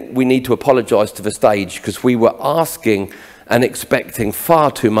think we need to apologize to the stage because we were asking and expecting far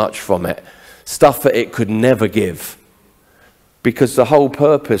too much from it, stuff that it could never give. Because the whole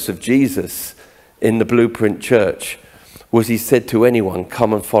purpose of Jesus in the Blueprint Church was he said to anyone,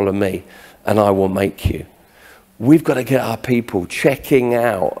 come and follow me and I will make you. We've got to get our people checking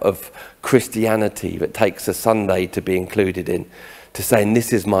out of Christianity that takes a Sunday to be included in, to saying,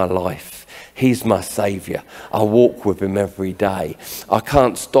 this is my life. He's my saviour. I walk with him every day. I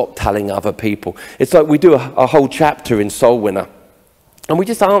can't stop telling other people. It's like we do a whole chapter in Soul Winner, and we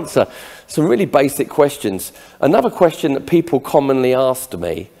just answer some really basic questions. Another question that people commonly asked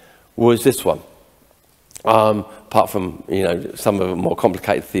me was this one. Apart from, some of the more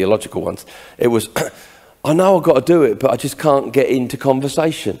complicated theological ones. It was, I know I've got to do it, but I just can't get into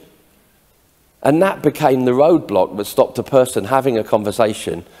conversation. And that became the roadblock that stopped a person having a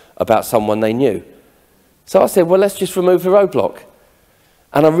conversation about someone they knew. So I said, well, let's just remove the roadblock.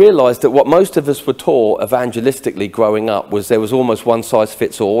 And I realised that what most of us were taught evangelistically growing up was there was almost one size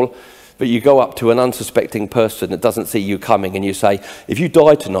fits all. But you go up to an unsuspecting person that doesn't see you coming and you say, if you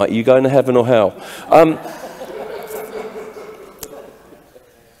die tonight, are you going to heaven or hell?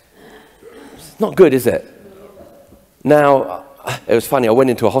 It's not good, is it? Now, it was funny, I went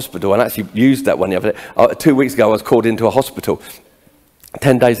into a hospital and actually used that one the other day. 2 weeks ago, I was called into a hospital.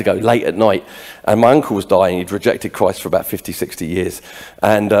 10 days ago, late at night, and my uncle was dying. He'd rejected Christ for about 50, 60 years.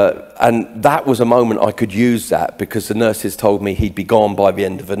 And that was a moment I could use that because the nurses told me he'd be gone by the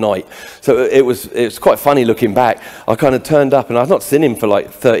end of the night. So it was quite funny looking back. I kind of turned up, and I've not seen him for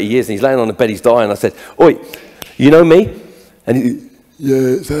like 30 years, and he's laying on the bed, he's dying. I said, oi, you know me? And he, yeah,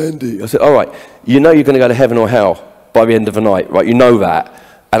 it's Andy. I said, all right, you know you're going to go to heaven or hell by the end of the night, right? You know that.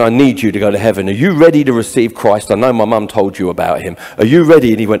 And I need you to go to heaven. Are you ready to receive Christ? I know my mum told you about him. Are you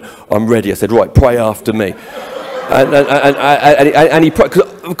ready? And he went, I'm ready. I said, right, pray after me. and he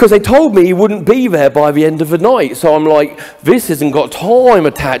because they told me he wouldn't be there by the end of the night. So I'm like, this hasn't got time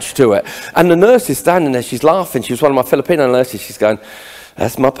attached to it. And the nurse is standing there. She's laughing. She was one of my Filipino nurses. She's going,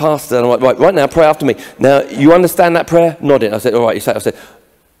 that's my pastor. And I'm like, right now, pray after me. Now, you understand that prayer? Nodding. I said, all right. I said,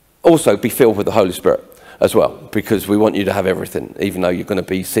 also be filled with the Holy Spirit as well, because we want you to have everything, even though you're going to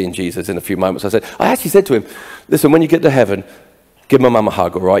be seeing Jesus in a few moments. I actually said to him, listen, when you get to heaven, give my mum a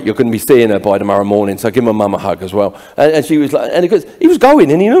hug, all right? You're going to be seeing her by tomorrow morning, so give my mum a hug as well. And she was like, and he was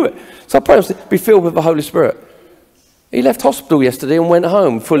going, and he knew it. So I prayed, I said, be filled with the Holy Spirit. He left hospital yesterday and went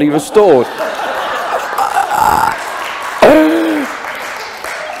home, fully restored.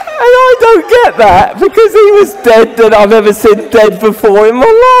 I don't get that, because he was dead than I've ever seen dead before in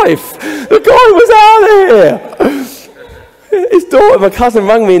my life. The guy was out of here. His daughter, my cousin,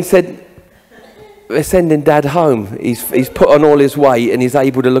 rang me and said, they're sending Dad home. He's put on all his weight and he's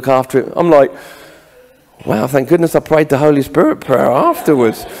able to look after it. I'm like, wow, thank goodness I prayed the Holy Spirit prayer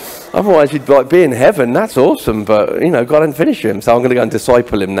afterwards. Otherwise, you'd like be in heaven. That's awesome, but God didn't finish him, so I'm going to go and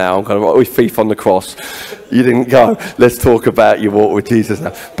disciple him now. I'm going to write thief on the cross. You didn't go. Let's talk about your walk with Jesus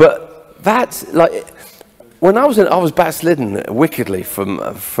now. But that's like, when I was backslidden wickedly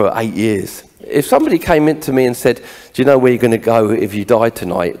for 8 years. If somebody came into me and said, "Do you know where you're going to go if you die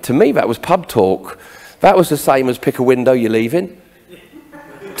tonight?" To me, that was pub talk. That was the same as pick a window, you're leaving.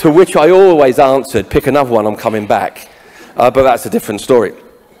 To which I always answered, "Pick another one, I'm coming back." But that's a different story.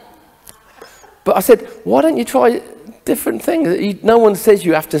 But I said, why don't you try different things? No one says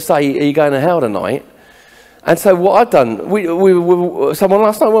you have to say, are you going to hell tonight? And so what I've done, someone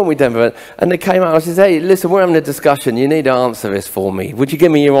last night, weren't we, Denver? And they came out and said, hey, listen, we're having a discussion. You need to answer this for me. Would you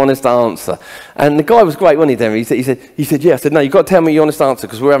give me your honest answer? And the guy was great, wasn't he, Denver? He said, yeah. I said, no, you've got to tell me your honest answer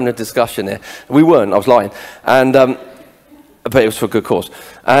because we're having a discussion here. We weren't. I was lying. And but it was for a good cause.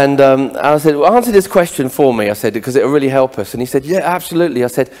 And I said, well, answer this question for me, I said, because it'll really help us. And he said, yeah, absolutely. I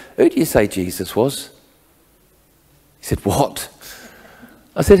said, who do you say Jesus was? He said, what?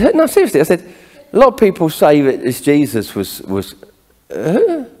 I said, no, seriously. I said, a lot of people say that this Jesus was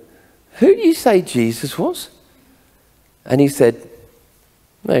who do you say Jesus was? And he said,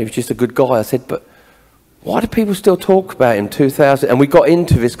 no, he was just a good guy. I said, but why do people still talk about him 2000? And we got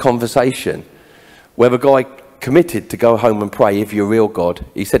into this conversation where the guy committed to go home and pray, if you're real God.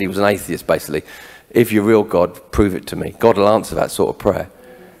 He said he was an atheist, basically. If you're real God, prove it to me. God will answer that sort of prayer.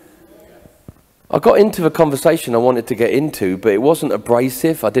 I got into the conversation I wanted to get into, but it wasn't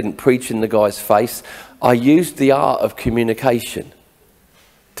abrasive. I didn't preach in the guy's face. I used the art of communication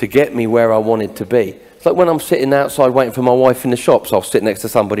to get me where I wanted to be. It's like when I'm sitting outside waiting for my wife in the shops, I'll sit next to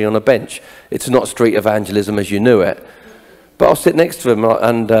somebody on a bench. It's not street evangelism as you knew it. But I'll sit next to them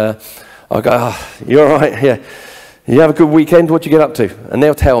and I'll go, oh, you all right? Yeah. You have a good weekend? What'd you get up to? And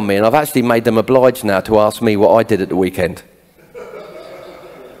they'll tell me, and I've actually made them obliged now to ask me what I did at the weekend.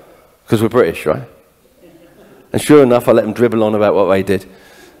 Because we're British, right? And sure enough, I let them dribble on about what they did.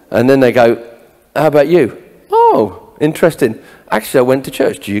 And then they go, how about you? Oh, interesting. Actually, I went to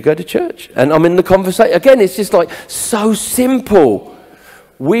church. Do you go to church? And I'm in the conversation. Again, it's just like so simple.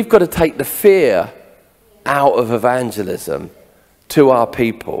 We've got to take the fear out of evangelism to our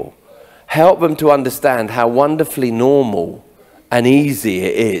people. Help them to understand how wonderfully normal and easy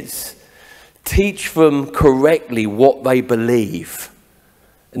it is. Teach them correctly what they believe.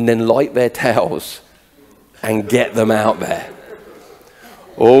 And then light their tails and get them out there.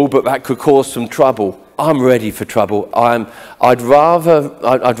 Oh, but that could cause some trouble. I'm ready for trouble. I'd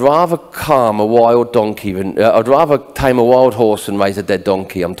rather calm a wild donkey than I'd rather tame a wild horse and raise a dead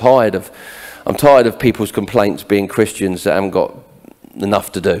donkey. I'm tired of people's complaints being Christians that haven't got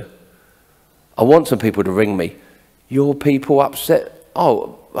enough to do. I want some people to ring me. Your people upset?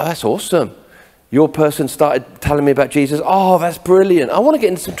 Oh, that's awesome. Your person started telling me about Jesus. Oh, that's brilliant. I want to get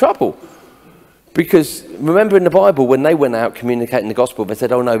into some trouble. Because remember in the Bible, when they went out communicating the gospel, they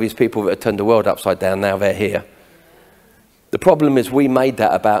said, oh no, these people that have turned the world upside down, now they're here. The problem is we made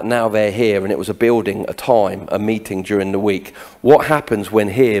that about now they're here, and it was a building, a time, a meeting during the week. What happens when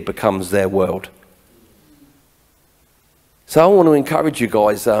here becomes their world? So I want to encourage you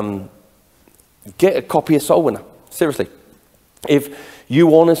guys, get a copy of Soul Winner. Seriously. If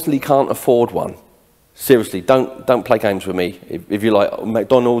you honestly can't afford one, seriously, don't play games with me. If you like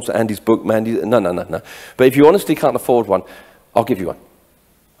McDonald's, Andy's book, Mandy, no. But if you honestly can't afford one, I'll give you one.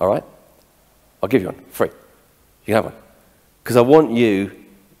 All right? I'll give you one, free. You can have one. Because I want you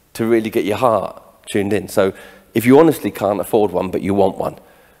to really get your heart tuned in. So if you honestly can't afford one, but you want one,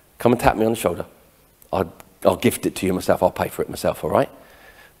 come and tap me on the shoulder. I'll gift it to you myself. I'll pay for it myself, all right?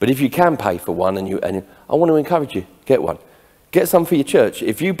 But if you can pay for one, and I want to encourage you, get one. Get some for your church.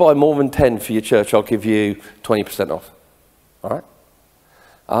 If you buy more than 10 for your church, I'll give you 20% off. All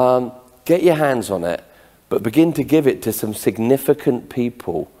right? Get your hands on it, but begin to give it to some significant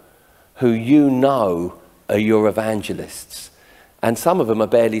people who you know are your evangelists. And some of them are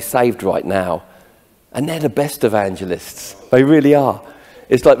barely saved right now. And they're the best evangelists. They really are.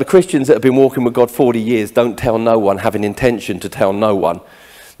 It's like the Christians that have been walking with God 40 years don't tell no one, have an intention to tell no one.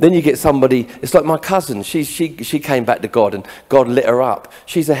 Then you get somebody, it's like my cousin, she came back to God and God lit her up.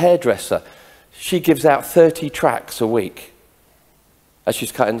 She's a hairdresser. She gives out 30 tracts a week as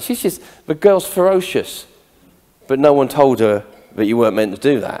she's cutting. The girl's ferocious, but no one told her that you weren't meant to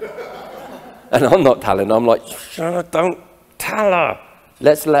do that. And I'm not telling her, I'm like, don't tell her.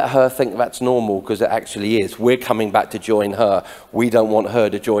 Let's let her think that's normal because it actually is. We're coming back to join her. We don't want her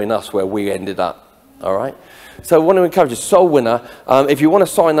to join us where we ended up, all right? So I want to encourage you, Soul Winner, if you want to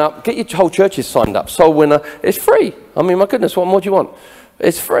sign up, get your whole churches signed up. Soul Winner, it's free. I mean, my goodness, what more do you want?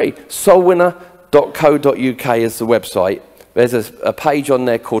 It's free. Soulwinner.co.uk is the website. There's a page on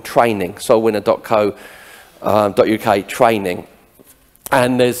there called training, soulwinner.co.uk training.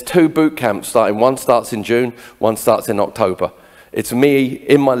 And there's 2 boot camps starting. One starts in June, one starts in October. It's me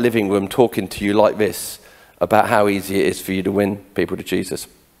in my living room talking to you like this about how easy it is for you to win people to Jesus.